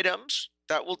n items,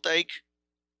 that will take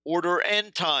order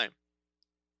n time.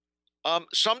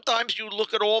 Sometimes you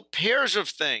look at all pairs of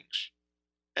things,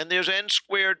 and there's n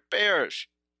squared pairs.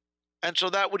 And so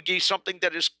that would be something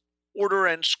that is order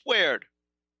n squared.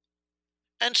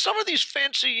 And some of these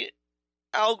fancy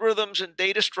algorithms and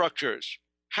data structures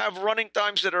have running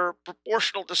times that are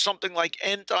proportional to something like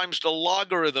n times the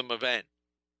logarithm of n.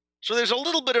 So there's a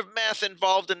little bit of math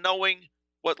involved in knowing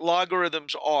what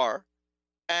logarithms are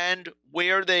and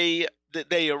where they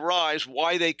arise,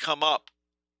 why they come up.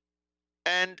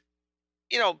 And,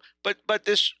 but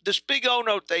this Big O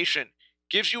notation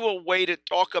gives you a way to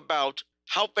talk about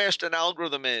how fast an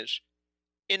algorithm is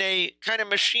in a kind of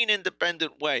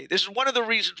machine-independent way. This is one of the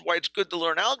reasons why it's good to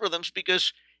learn algorithms,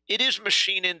 because it is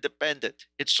machine-independent.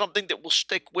 It's something that will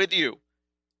stick with you.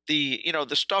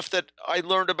 The stuff that I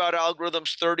learned about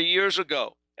algorithms 30 years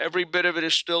ago, every bit of it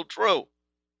is still true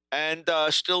and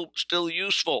still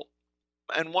useful.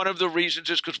 And one of the reasons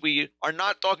is because we are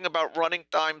not talking about running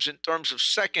times in terms of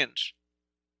seconds,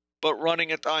 but running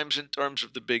at times in terms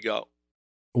of the Big O.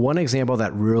 One example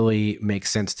that really makes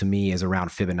sense to me is around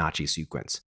Fibonacci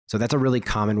sequence. So that's a really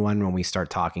common one when we start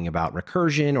talking about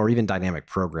recursion or even dynamic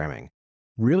programming.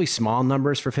 Really small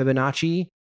numbers for Fibonacci,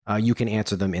 you can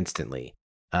answer them instantly.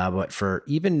 But for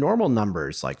even normal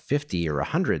numbers like 50 or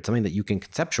 100, something that you can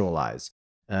conceptualize,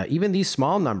 even these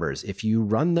small numbers, if you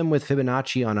run them with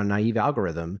Fibonacci on a naive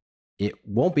algorithm, it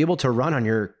won't be able to run on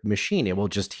your machine. It will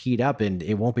just heat up and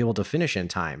it won't be able to finish in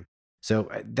time.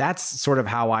 So that's sort of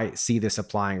how I see this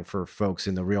applying for folks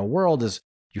in the real world, is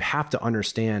you have to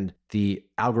understand the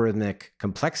algorithmic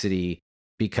complexity,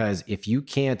 because if you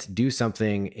can't do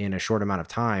something in a short amount of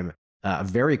time,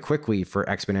 very quickly for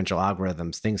exponential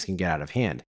algorithms, things can get out of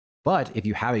hand. But if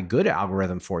you have a good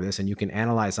algorithm for this and you can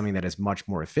analyze something that is much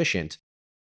more efficient,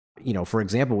 for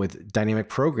example, with dynamic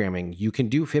programming, you can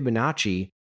do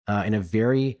Fibonacci in a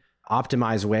very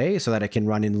optimized way so that it can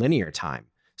run in linear time.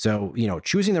 So,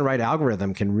 choosing the right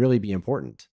algorithm can really be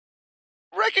important.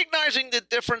 Recognizing the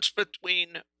difference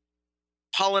between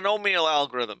polynomial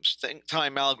algorithms,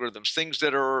 time algorithms, things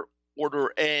that are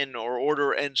order n or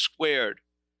order n squared,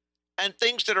 and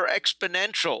things that are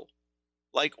exponential,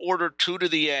 like order 2 to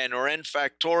the n or n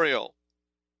factorial,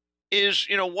 is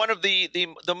one of the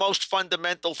most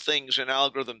fundamental things in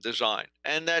algorithm design.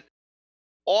 And that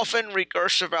often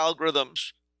recursive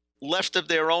algorithms, left of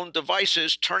their own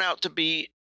devices, turn out to be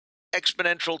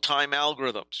exponential time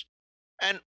algorithms.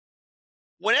 And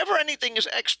whenever anything is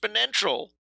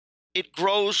exponential, it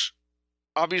grows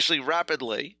obviously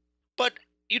rapidly, but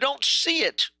you don't see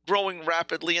it growing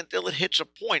rapidly until it hits a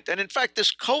point. And in fact,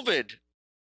 this COVID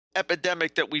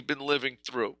epidemic that we've been living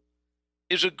through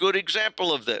is a good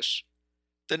example of this.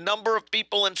 The number of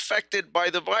people infected by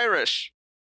the virus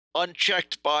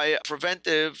unchecked by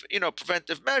preventive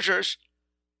measures,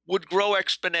 would grow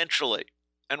exponentially.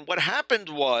 And what happened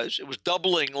was it was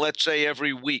doubling, let's say,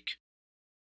 every week,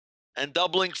 and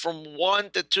doubling from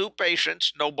 1 to 2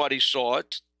 patients, nobody saw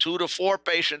it. 2 to 4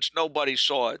 patients, nobody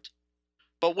saw it.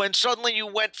 But when suddenly you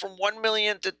went from 1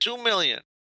 million to 2 million,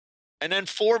 and then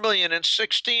 4 million and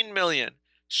 16 million,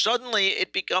 suddenly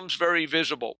it becomes very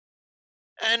visible.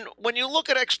 And when you look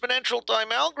at exponential time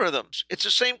algorithms, it's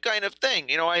the same kind of thing.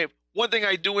 One thing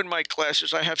I do in my class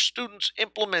is I have students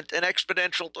implement an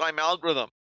exponential time algorithm,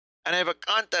 and I have a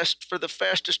contest for the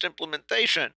fastest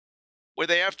implementation where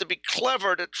they have to be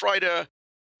clever to try to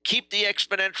keep the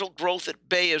exponential growth at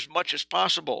bay as much as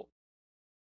possible.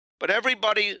 But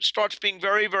everybody starts being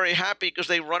very, very happy because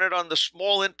they run it on the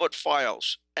small input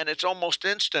files and it's almost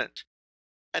instant.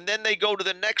 And then they go to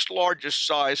the next largest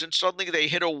size and suddenly they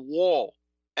hit a wall.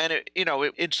 And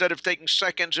instead of taking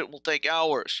seconds, it will take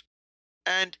hours.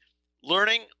 And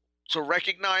learning to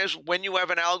recognize when you have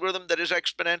an algorithm that is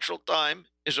exponential time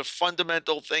is a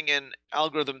fundamental thing in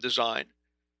algorithm design.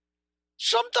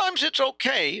 Sometimes it's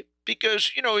okay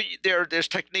because, there's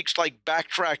techniques like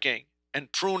backtracking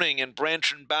and pruning and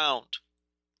branch and bound.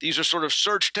 These are sort of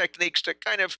search techniques that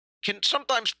kind of can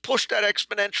sometimes push that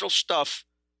exponential stuff,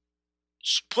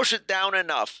 push it down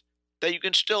enough that you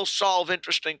can still solve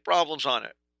interesting problems on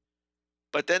it.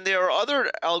 But then there are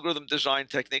other algorithm design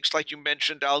techniques, like you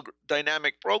mentioned,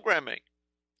 dynamic programming,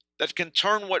 that can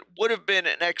turn what would have been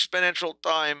an exponential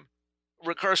time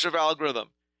recursive algorithm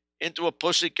into a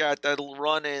pussycat that'll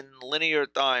run in linear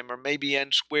time or maybe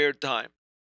n squared time.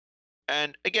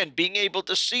 And again, being able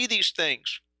to see these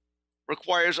things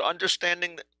requires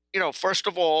understanding that, first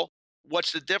of all,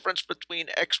 what's the difference between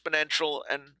exponential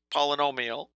and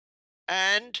polynomial,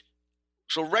 and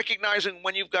so recognizing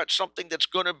when you've got something that's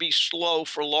going to be slow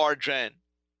for large n,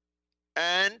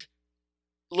 and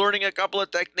learning a couple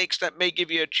of techniques that may give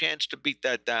you a chance to beat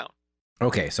that down.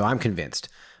 Okay, so I'm convinced.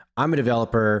 I'm a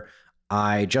developer.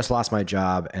 I just lost my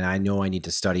job and I know I need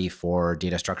to study for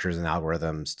data structures and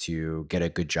algorithms to get a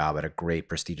good job at a great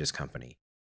prestigious company.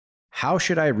 How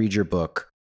should I read your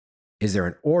book? Is there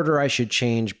an order I should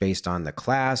change based on the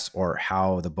class or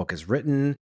how the book is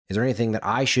written? Is there anything that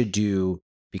I should do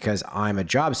because I'm a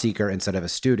job seeker instead of a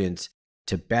student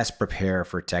to best prepare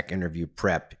for tech interview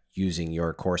prep using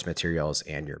your course materials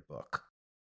and your book?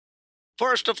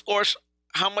 First, of course,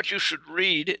 how much you should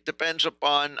read depends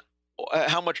upon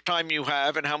how much time you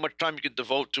have and how much time you can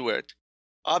devote to it.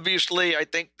 Obviously, I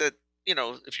think that,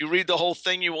 if you read the whole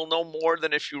thing, you will know more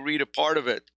than if you read a part of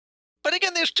it. But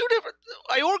again, there's two different,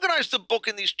 I organized the book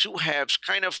in these two halves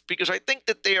kind of because I think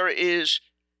that there is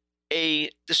a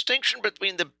distinction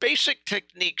between the basic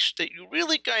techniques that you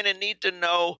really kind of need to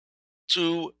know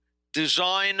to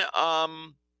design,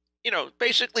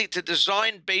 basically to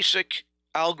design basic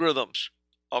algorithms.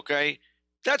 Okay.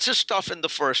 That's the stuff in the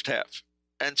first half.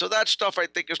 And so that stuff I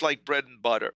think is like bread and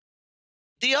butter.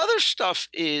 The other stuff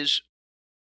is,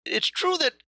 it's true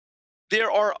that there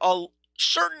are a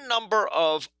certain number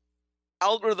of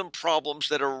algorithm problems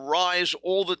that arise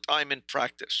all the time in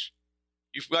practice.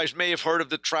 You guys may have heard of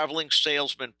the traveling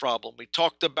salesman problem. We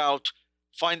talked about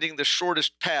finding the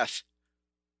shortest path.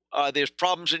 There's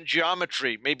problems in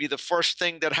geometry. Maybe the first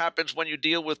thing that happens when you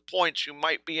deal with points, you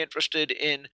might be interested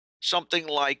in something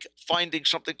like finding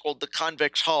something called the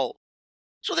convex hull.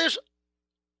 So there's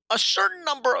a certain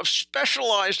number of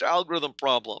specialized algorithm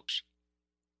problems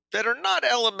that are not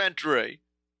elementary.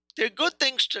 They're good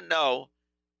things to know,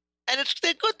 and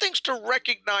they're good things to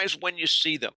recognize when you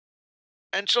see them.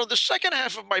 And so the second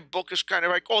half of my book is kind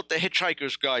of, I call it the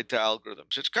Hitchhiker's Guide to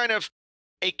Algorithms. It's kind of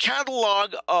a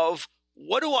catalog of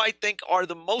what do I think are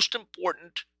the most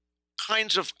important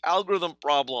kinds of algorithm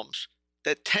problems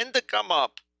that tend to come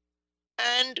up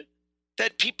and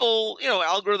that people,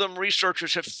 algorithm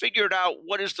researchers have figured out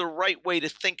what is the right way to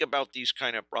think about these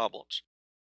kind of problems.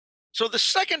 So the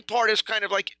second part is kind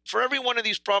of like, for every one of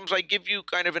these problems, I give you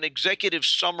kind of an executive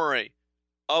summary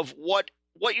of what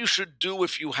you should do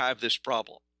if you have this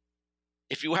problem.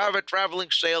 If you have a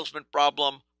traveling salesman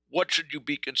problem, what should you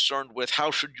be concerned with? How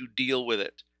should you deal with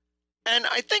it? And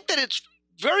I think that it's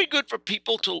very good for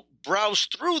people to browse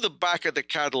through the back of the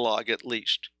catalog at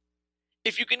least.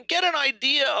 If you can get an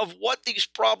idea of what these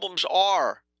problems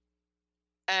are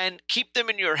and keep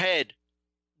them in your head,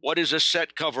 what is a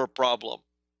set cover problem?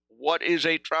 What is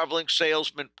a traveling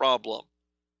salesman problem?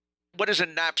 What is a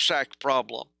knapsack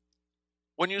problem?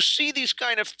 When you see these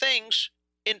kind of things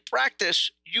in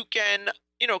practice, you can,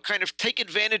 kind of take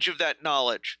advantage of that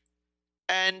knowledge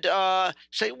and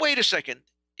say, wait a second,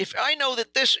 if I know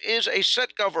that this is a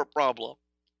set cover problem,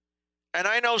 And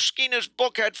I know Skeena's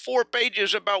book had 4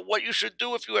 pages about what you should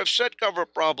do if you have set cover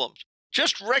problems.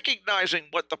 Just recognizing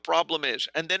what the problem is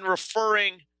and then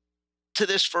referring to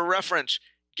this for reference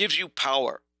gives you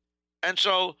power. And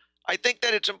so I think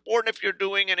that it's important if you're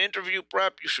doing an interview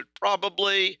prep,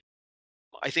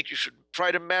 I think you should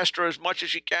try to master as much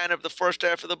as you can of the first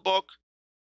half of the book.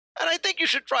 And I think you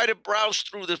should try to browse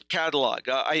through the catalog.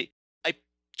 I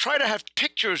try to have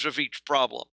pictures of each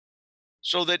problem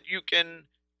so that you can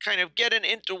kind of get an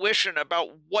intuition about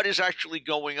what is actually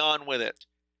going on with it.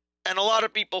 And a lot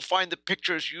of people find the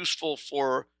pictures useful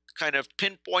for kind of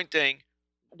pinpointing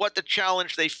what the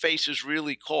challenge they face is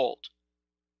really called.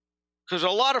 Because a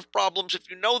lot of problems, if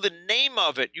you know the name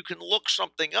of it, you can look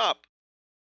something up.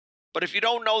 But if you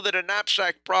don't know that a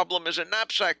knapsack problem is a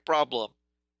knapsack problem,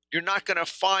 you're not going to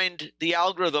find the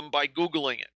algorithm by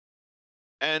Googling it.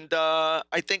 And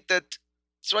I think the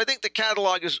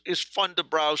catalog is fun to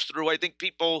browse through. I think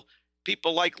people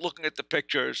like looking at the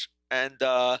pictures. And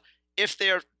if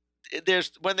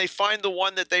when they find the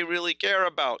one that they really care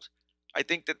about, I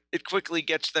think that it quickly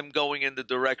gets them going in the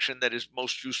direction that is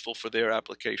most useful for their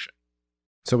application.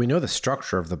 So we know the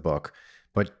structure of the book,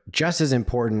 but just as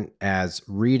important as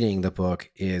reading the book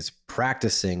is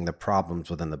practicing the problems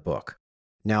within the book.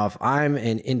 Now, if I'm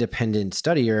an independent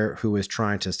studier who is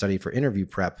trying to study for interview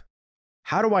prep,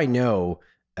 how do I know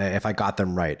if I got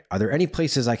them right? Are there any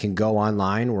places I can go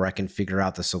online where I can figure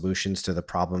out the solutions to the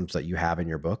problems that you have in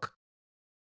your book?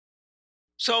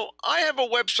 So I have a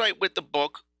website with the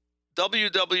book,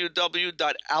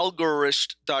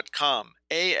 www.algorist.com,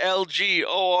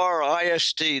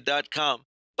 ALGORIST.com.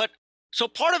 But so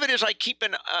part of it is I keep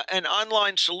an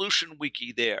online solution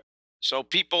wiki there. So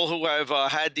people who have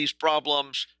had these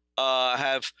problems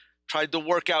have tried to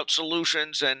work out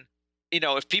solutions. And,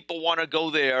 if people want to go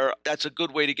there, that's a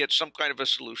good way to get some kind of a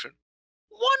solution.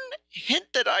 One hint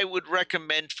that I would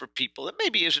recommend for people that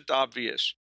maybe isn't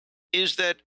obvious is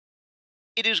that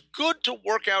it is good to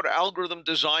work out algorithm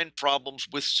design problems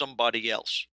with somebody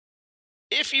else.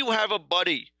 If you have a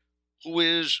buddy who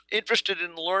is interested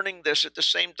in learning this at the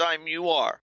same time you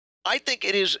are, I think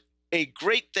it is a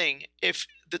great thing if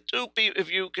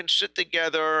you can sit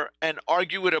together and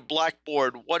argue at a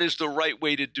blackboard what is the right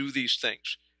way to do these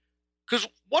things. Because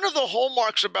one of the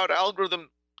hallmarks about algorithm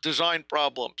design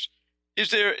problems is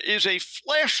there is a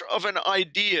flash of an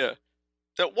idea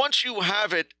that once you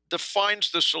have it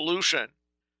defines the solution.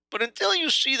 But until you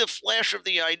see the flash of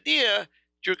the idea,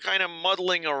 you're kind of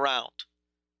muddling around.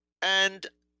 And,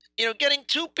 getting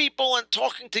 2 people and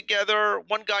talking together,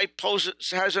 one guy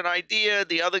has an idea,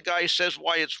 the other guy says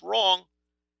why it's wrong.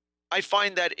 I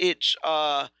find that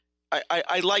I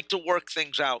like to work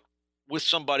things out with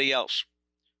somebody else.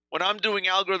 When I'm doing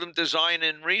algorithm design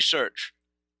and research,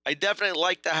 I definitely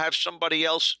like to have somebody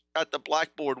else at the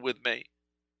blackboard with me.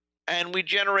 And we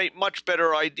generate much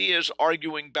better ideas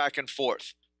arguing back and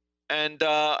forth. And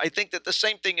I think that the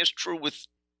same thing is true with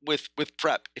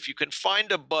prep. If you can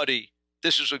find a buddy,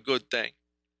 this is a good thing.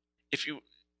 If you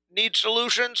need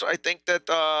solutions, I think that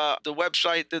the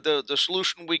website, the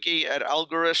solution wiki at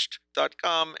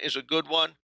algorist.com is a good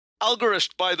one.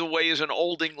 Algorist, by the way, is an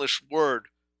Old English word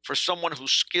for someone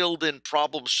who's skilled in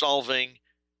problem solving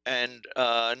and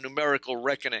numerical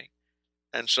reckoning.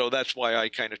 And so that's why I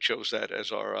kind of chose that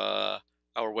as our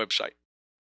website.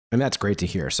 And that's great to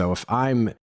hear. So if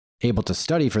I'm able to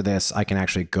study for this, I can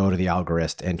actually go to the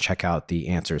Algorist and check out the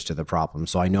answers to the problem.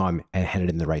 So I know I'm headed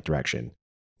in the right direction.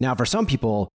 Now, for some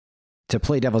people, to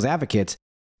play devil's advocate,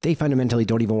 they fundamentally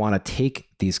don't even want to take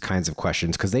these kinds of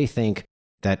questions because they think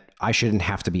that I shouldn't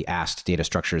have to be asked data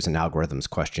structures and algorithms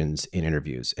questions in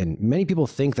interviews. And many people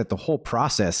think that the whole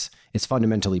process is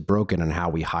fundamentally broken on how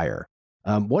we hire.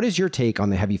 What is your take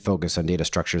on the heavy focus on data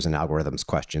structures and algorithms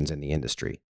questions in the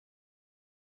industry?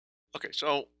 Okay,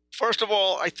 so first of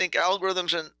all, I think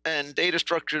algorithms and data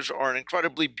structures are an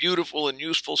incredibly beautiful and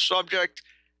useful subject.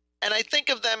 And I think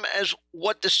of them as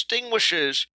what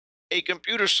distinguishes a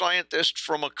computer scientist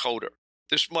from a coder.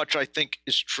 This much I think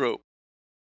is true.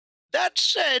 That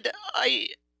said,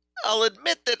 I'll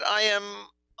admit that I am,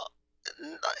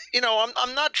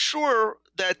 I'm not sure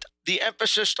that the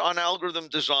emphasis on algorithm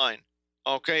design,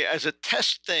 okay, as a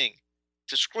test thing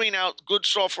to screen out good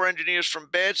software engineers from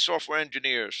bad software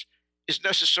engineers is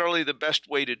necessarily the best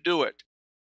way to do it.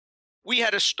 We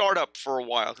had a startup for a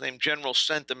while named General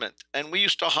Sentiment, and we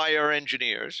used to hire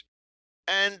engineers.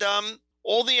 And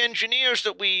all the engineers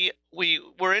that we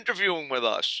were interviewing with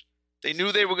us, they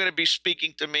knew they were going to be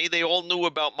speaking to me. They all knew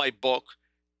about my book.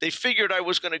 They figured I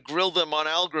was going to grill them on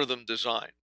algorithm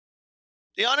design.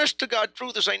 The honest to God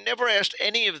truth is I never asked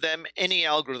any of them any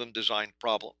algorithm design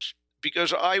problems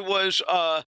because I was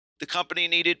The company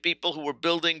needed people who were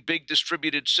building big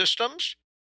distributed systems,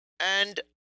 and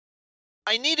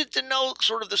I needed to know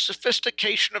sort of the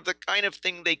sophistication of the kind of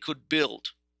thing they could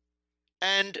build.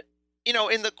 And,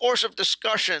 in the course of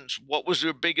discussions, what was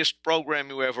your biggest program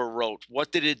you ever wrote?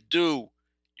 What did it do?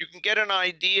 You can get an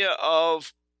idea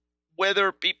of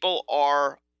whether people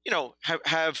are,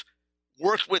 have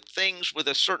worked with things with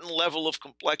a certain level of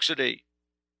complexity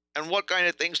and what kind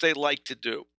of things they like to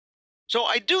do. So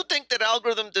I do think that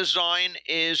algorithm design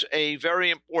is a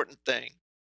very important thing.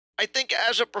 I think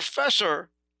as a professor,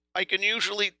 I can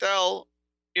usually tell,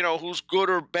 who's good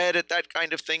or bad at that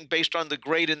kind of thing based on the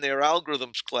grade in their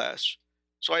algorithms class.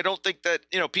 So I don't think that,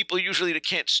 people usually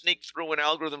can't sneak through an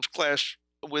algorithms class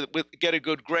with get a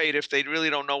good grade if they really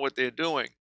don't know what they're doing.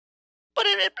 But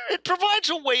it provides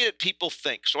a way that people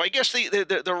think. So I guess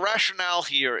the rationale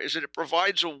here is that it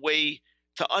provides a way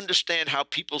to understand how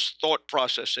people's thought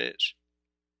process is.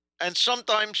 And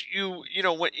sometimes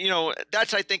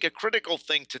that's, I think, a critical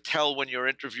thing to tell when you're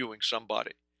interviewing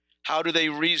somebody. How do they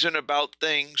reason about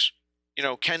things?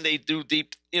 Can they do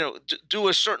deep, do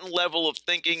a certain level of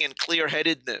thinking and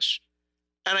clear-headedness?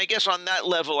 And I guess on that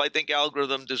level, I think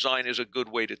algorithm design is a good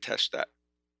way to test that.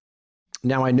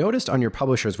 Now, I noticed on your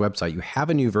publisher's website, you have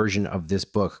a new version of this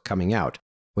book coming out,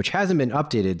 which hasn't been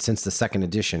updated since the second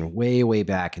edition way, way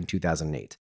back in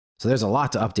 2008. So there's a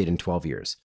lot to update in 12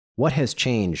 years. What has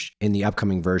changed in the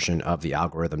upcoming version of the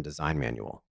Algorithm Design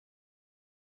Manual?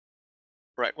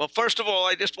 Right. Well, first of all,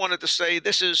 I just wanted to say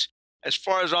this is, as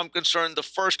far as I'm concerned, the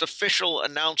first official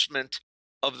announcement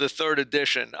of the third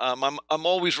edition. I'm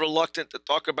always reluctant to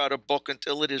talk about a book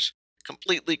until it is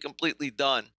completely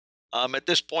done. At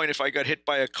this point, if I got hit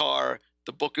by a car,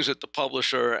 the book is at the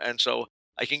publisher, and so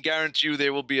I can guarantee you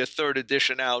there will be a third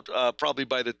edition out probably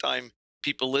by the time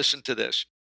people listen to this.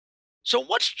 So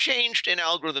what's changed in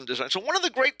algorithm design? So one of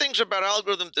the great things about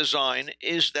algorithm design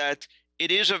is that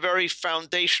it is a very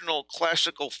foundational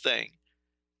classical thing.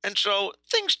 And so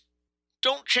things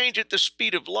don't change at the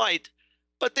speed of light,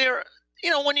 but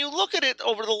when you look at it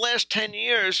over the last 10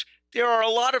 years, there are a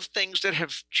lot of things that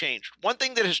have changed. One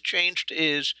thing that has changed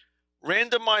is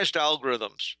randomized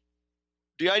algorithms.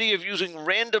 The idea of using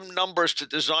random numbers to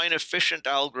design efficient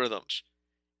algorithms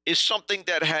is something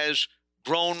that has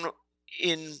grown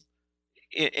in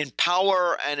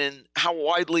power and in how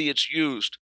widely it's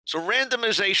used. So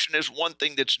randomization is one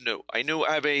thing that's new. I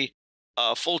have a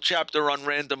full chapter on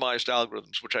randomized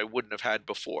algorithms, which I wouldn't have had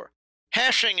before.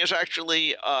 Hashing is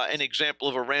actually an example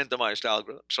of a randomized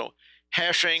algorithm. So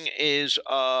hashing is,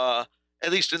 at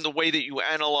least in the way that you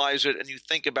analyze it and you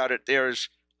think about it, there's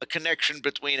a connection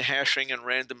between hashing and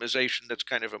randomization that's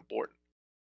kind of important.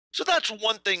 So that's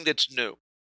one thing that's new.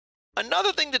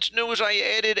 Another thing that's new is I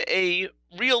added a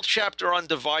real chapter on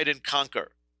divide and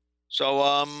conquer. So,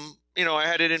 I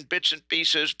had it in bits and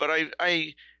pieces, but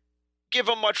I give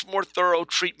a much more thorough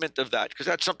treatment of that because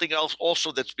that's something else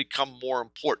also that's become more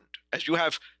important. As you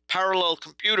have parallel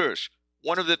computers,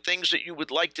 one of the things that you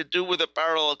would like to do with a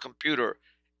parallel computer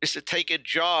is to take a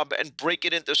job and break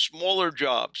it into smaller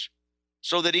jobs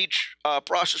so that each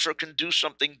processor can do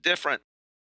something different.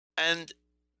 And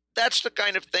that's the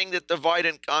kind of thing that divide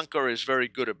and conquer is very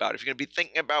good about. If you're going to be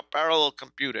thinking about parallel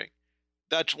computing,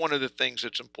 that's one of the things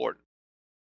that's important.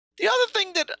 The other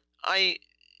thing that I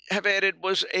have added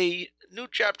was a new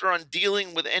chapter on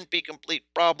dealing with NP-complete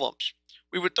problems.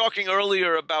 We were talking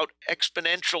earlier about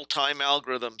exponential time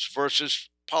algorithms versus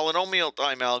polynomial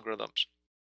time algorithms.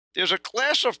 There's a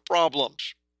class of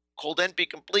problems called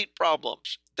NP-complete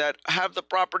problems that have the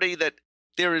property that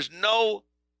there is no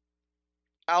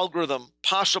algorithm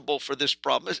possible for this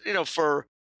problem.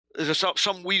 There's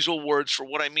some weasel words for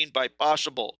what I mean by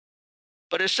possible.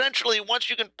 But essentially, once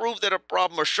you can prove that a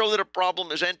problem or show that a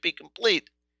problem is NP-complete,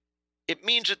 it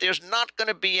means that there's not going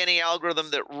to be any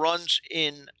algorithm that runs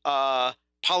in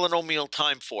polynomial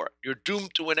time for it. You're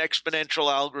doomed to an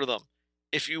exponential algorithm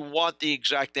if you want the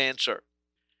exact answer.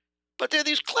 But there are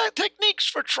these techniques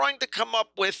for trying to come up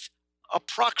with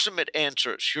approximate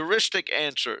answers, heuristic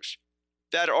answers,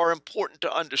 that are important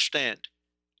to understand.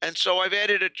 And so I've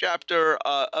added a chapter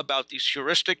about these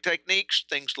heuristic techniques,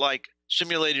 things like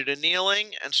simulated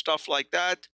annealing and stuff like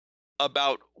that,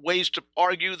 about ways to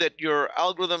argue that your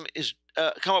algorithm is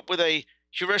come up with a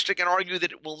heuristic and argue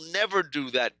that it will never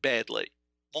do that badly.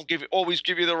 Won't always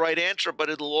give you the right answer, but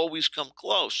it'll always come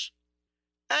close.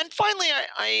 And finally,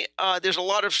 there's a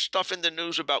lot of stuff in the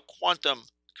news about quantum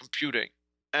computing.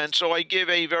 And so I give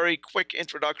a very quick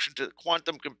introduction to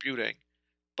quantum computing.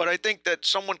 But I think that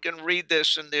someone can read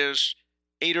this, and there's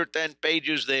 8 or 10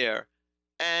 pages there.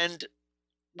 And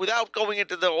without going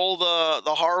into all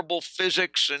the horrible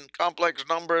physics and complex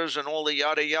numbers and all the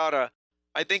yada yada,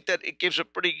 I think that it gives a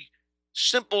pretty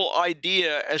simple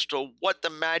idea as to what the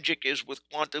magic is with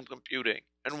quantum computing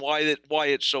and why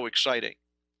it's so exciting.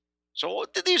 So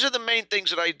these are the main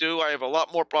things that I do. I have a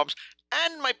lot more problems.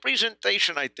 And my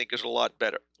presentation, I think, is a lot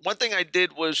better. One thing I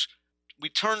did was we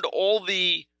turned all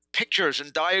the pictures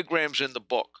and diagrams in the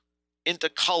book into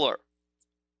color.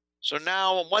 So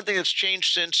now one thing that's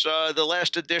changed since the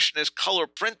last edition is color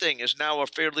printing is now a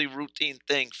fairly routine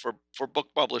thing for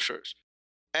book publishers.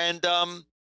 And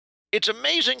it's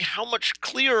amazing how much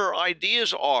clearer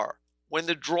ideas are when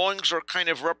the drawings are kind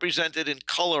of represented in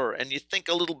color and you think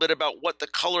a little bit about what the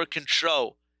color can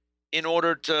show in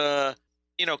order to,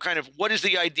 kind of what is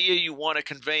the idea you want to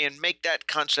convey and make that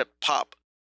concept pop.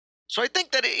 So I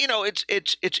think that,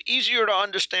 it's easier to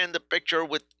understand the picture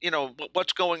with,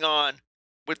 what's going on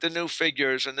with the new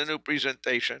figures and the new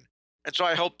presentation. And so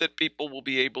I hope that people will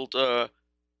be able to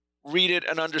read it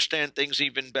and understand things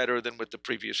even better than with the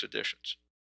previous editions.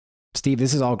 Steve,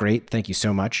 this is all great. Thank you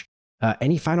so much.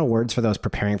 Any final words for those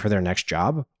preparing for their next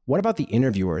job? What about the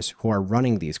interviewers who are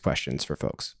running these questions for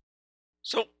folks?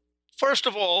 So first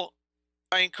of all,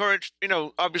 I encourage,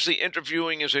 obviously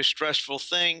interviewing is a stressful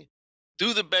thing.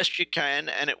 Do the best you can,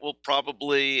 and it will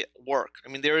probably work. I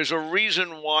mean, there is a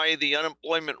reason why the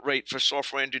unemployment rate for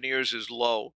software engineers is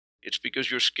low. It's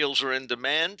because your skills are in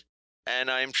demand,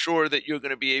 and I'm sure that you're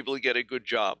going to be able to get a good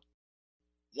job.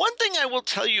 One thing I will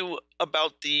tell you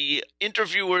about the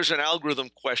interviewers and algorithm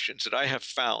questions that I have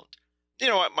found,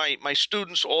 my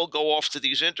students all go off to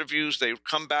these interviews. They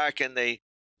come back and they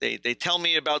tell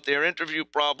me about their interview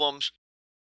problems.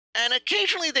 And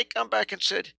occasionally they come back and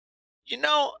said,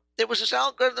 there was this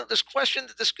algorithm, this question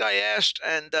that this guy asked,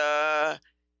 and, I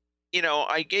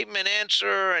gave him an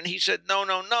answer, and he said,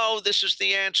 no, this is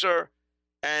the answer,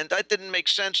 and that didn't make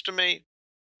sense to me.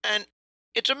 And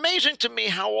it's amazing to me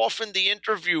how often the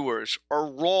interviewers are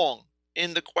wrong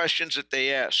in the questions that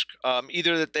they ask.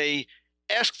 Either that they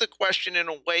ask the question in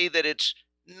a way that it's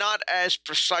not as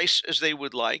precise as they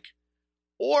would like,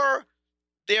 or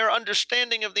their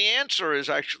understanding of the answer is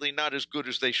actually not as good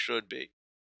as they should be.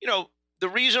 The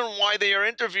reason why they are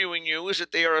interviewing you is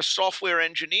that they are a software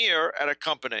engineer at a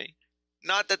company,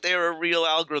 not that they are a real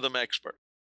algorithm expert.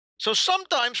 So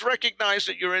sometimes recognize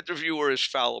that your interviewer is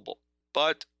fallible.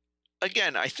 But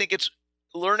again, I think it's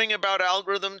learning about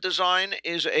algorithm design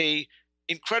is a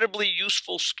incredibly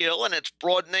useful skill, and it's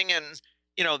broadening. And,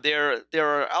 there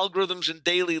are algorithms in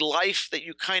daily life that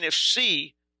you kind of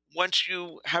see once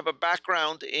you have a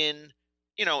background in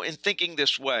thinking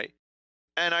this way.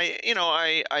 And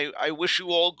I wish you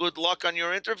all good luck on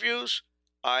your interviews.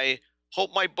 I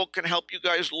hope my book can help you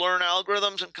guys learn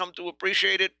algorithms and come to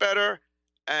appreciate it better.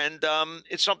 And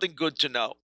it's something good to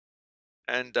know.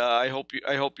 And I hope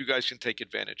you guys can take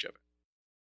advantage of it.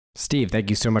 Steve, thank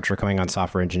you so much for coming on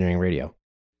Software Engineering Radio.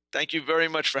 Thank you very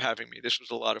much for having me. This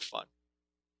was a lot of fun.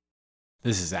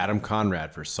 This is Adam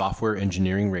Conrad for Software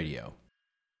Engineering Radio.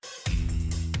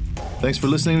 Thanks for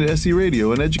listening to SE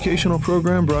Radio, an educational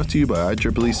program brought to you by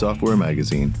IEEE Software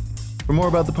Magazine. For more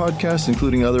about the podcast,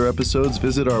 including other episodes,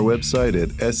 visit our website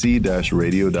at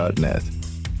se-radio.net.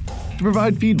 To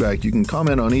provide feedback, you can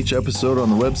comment on each episode on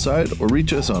the website or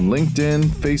reach us on LinkedIn,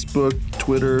 Facebook,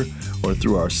 Twitter, or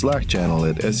through our Slack channel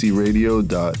at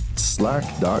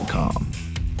seradio.slack.com.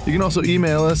 You can also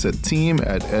email us at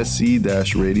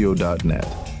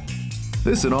team@se-radio.net.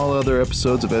 This and all other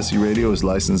episodes of SE Radio is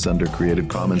licensed under Creative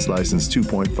Commons License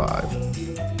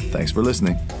 2.5. Thanks for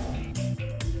listening.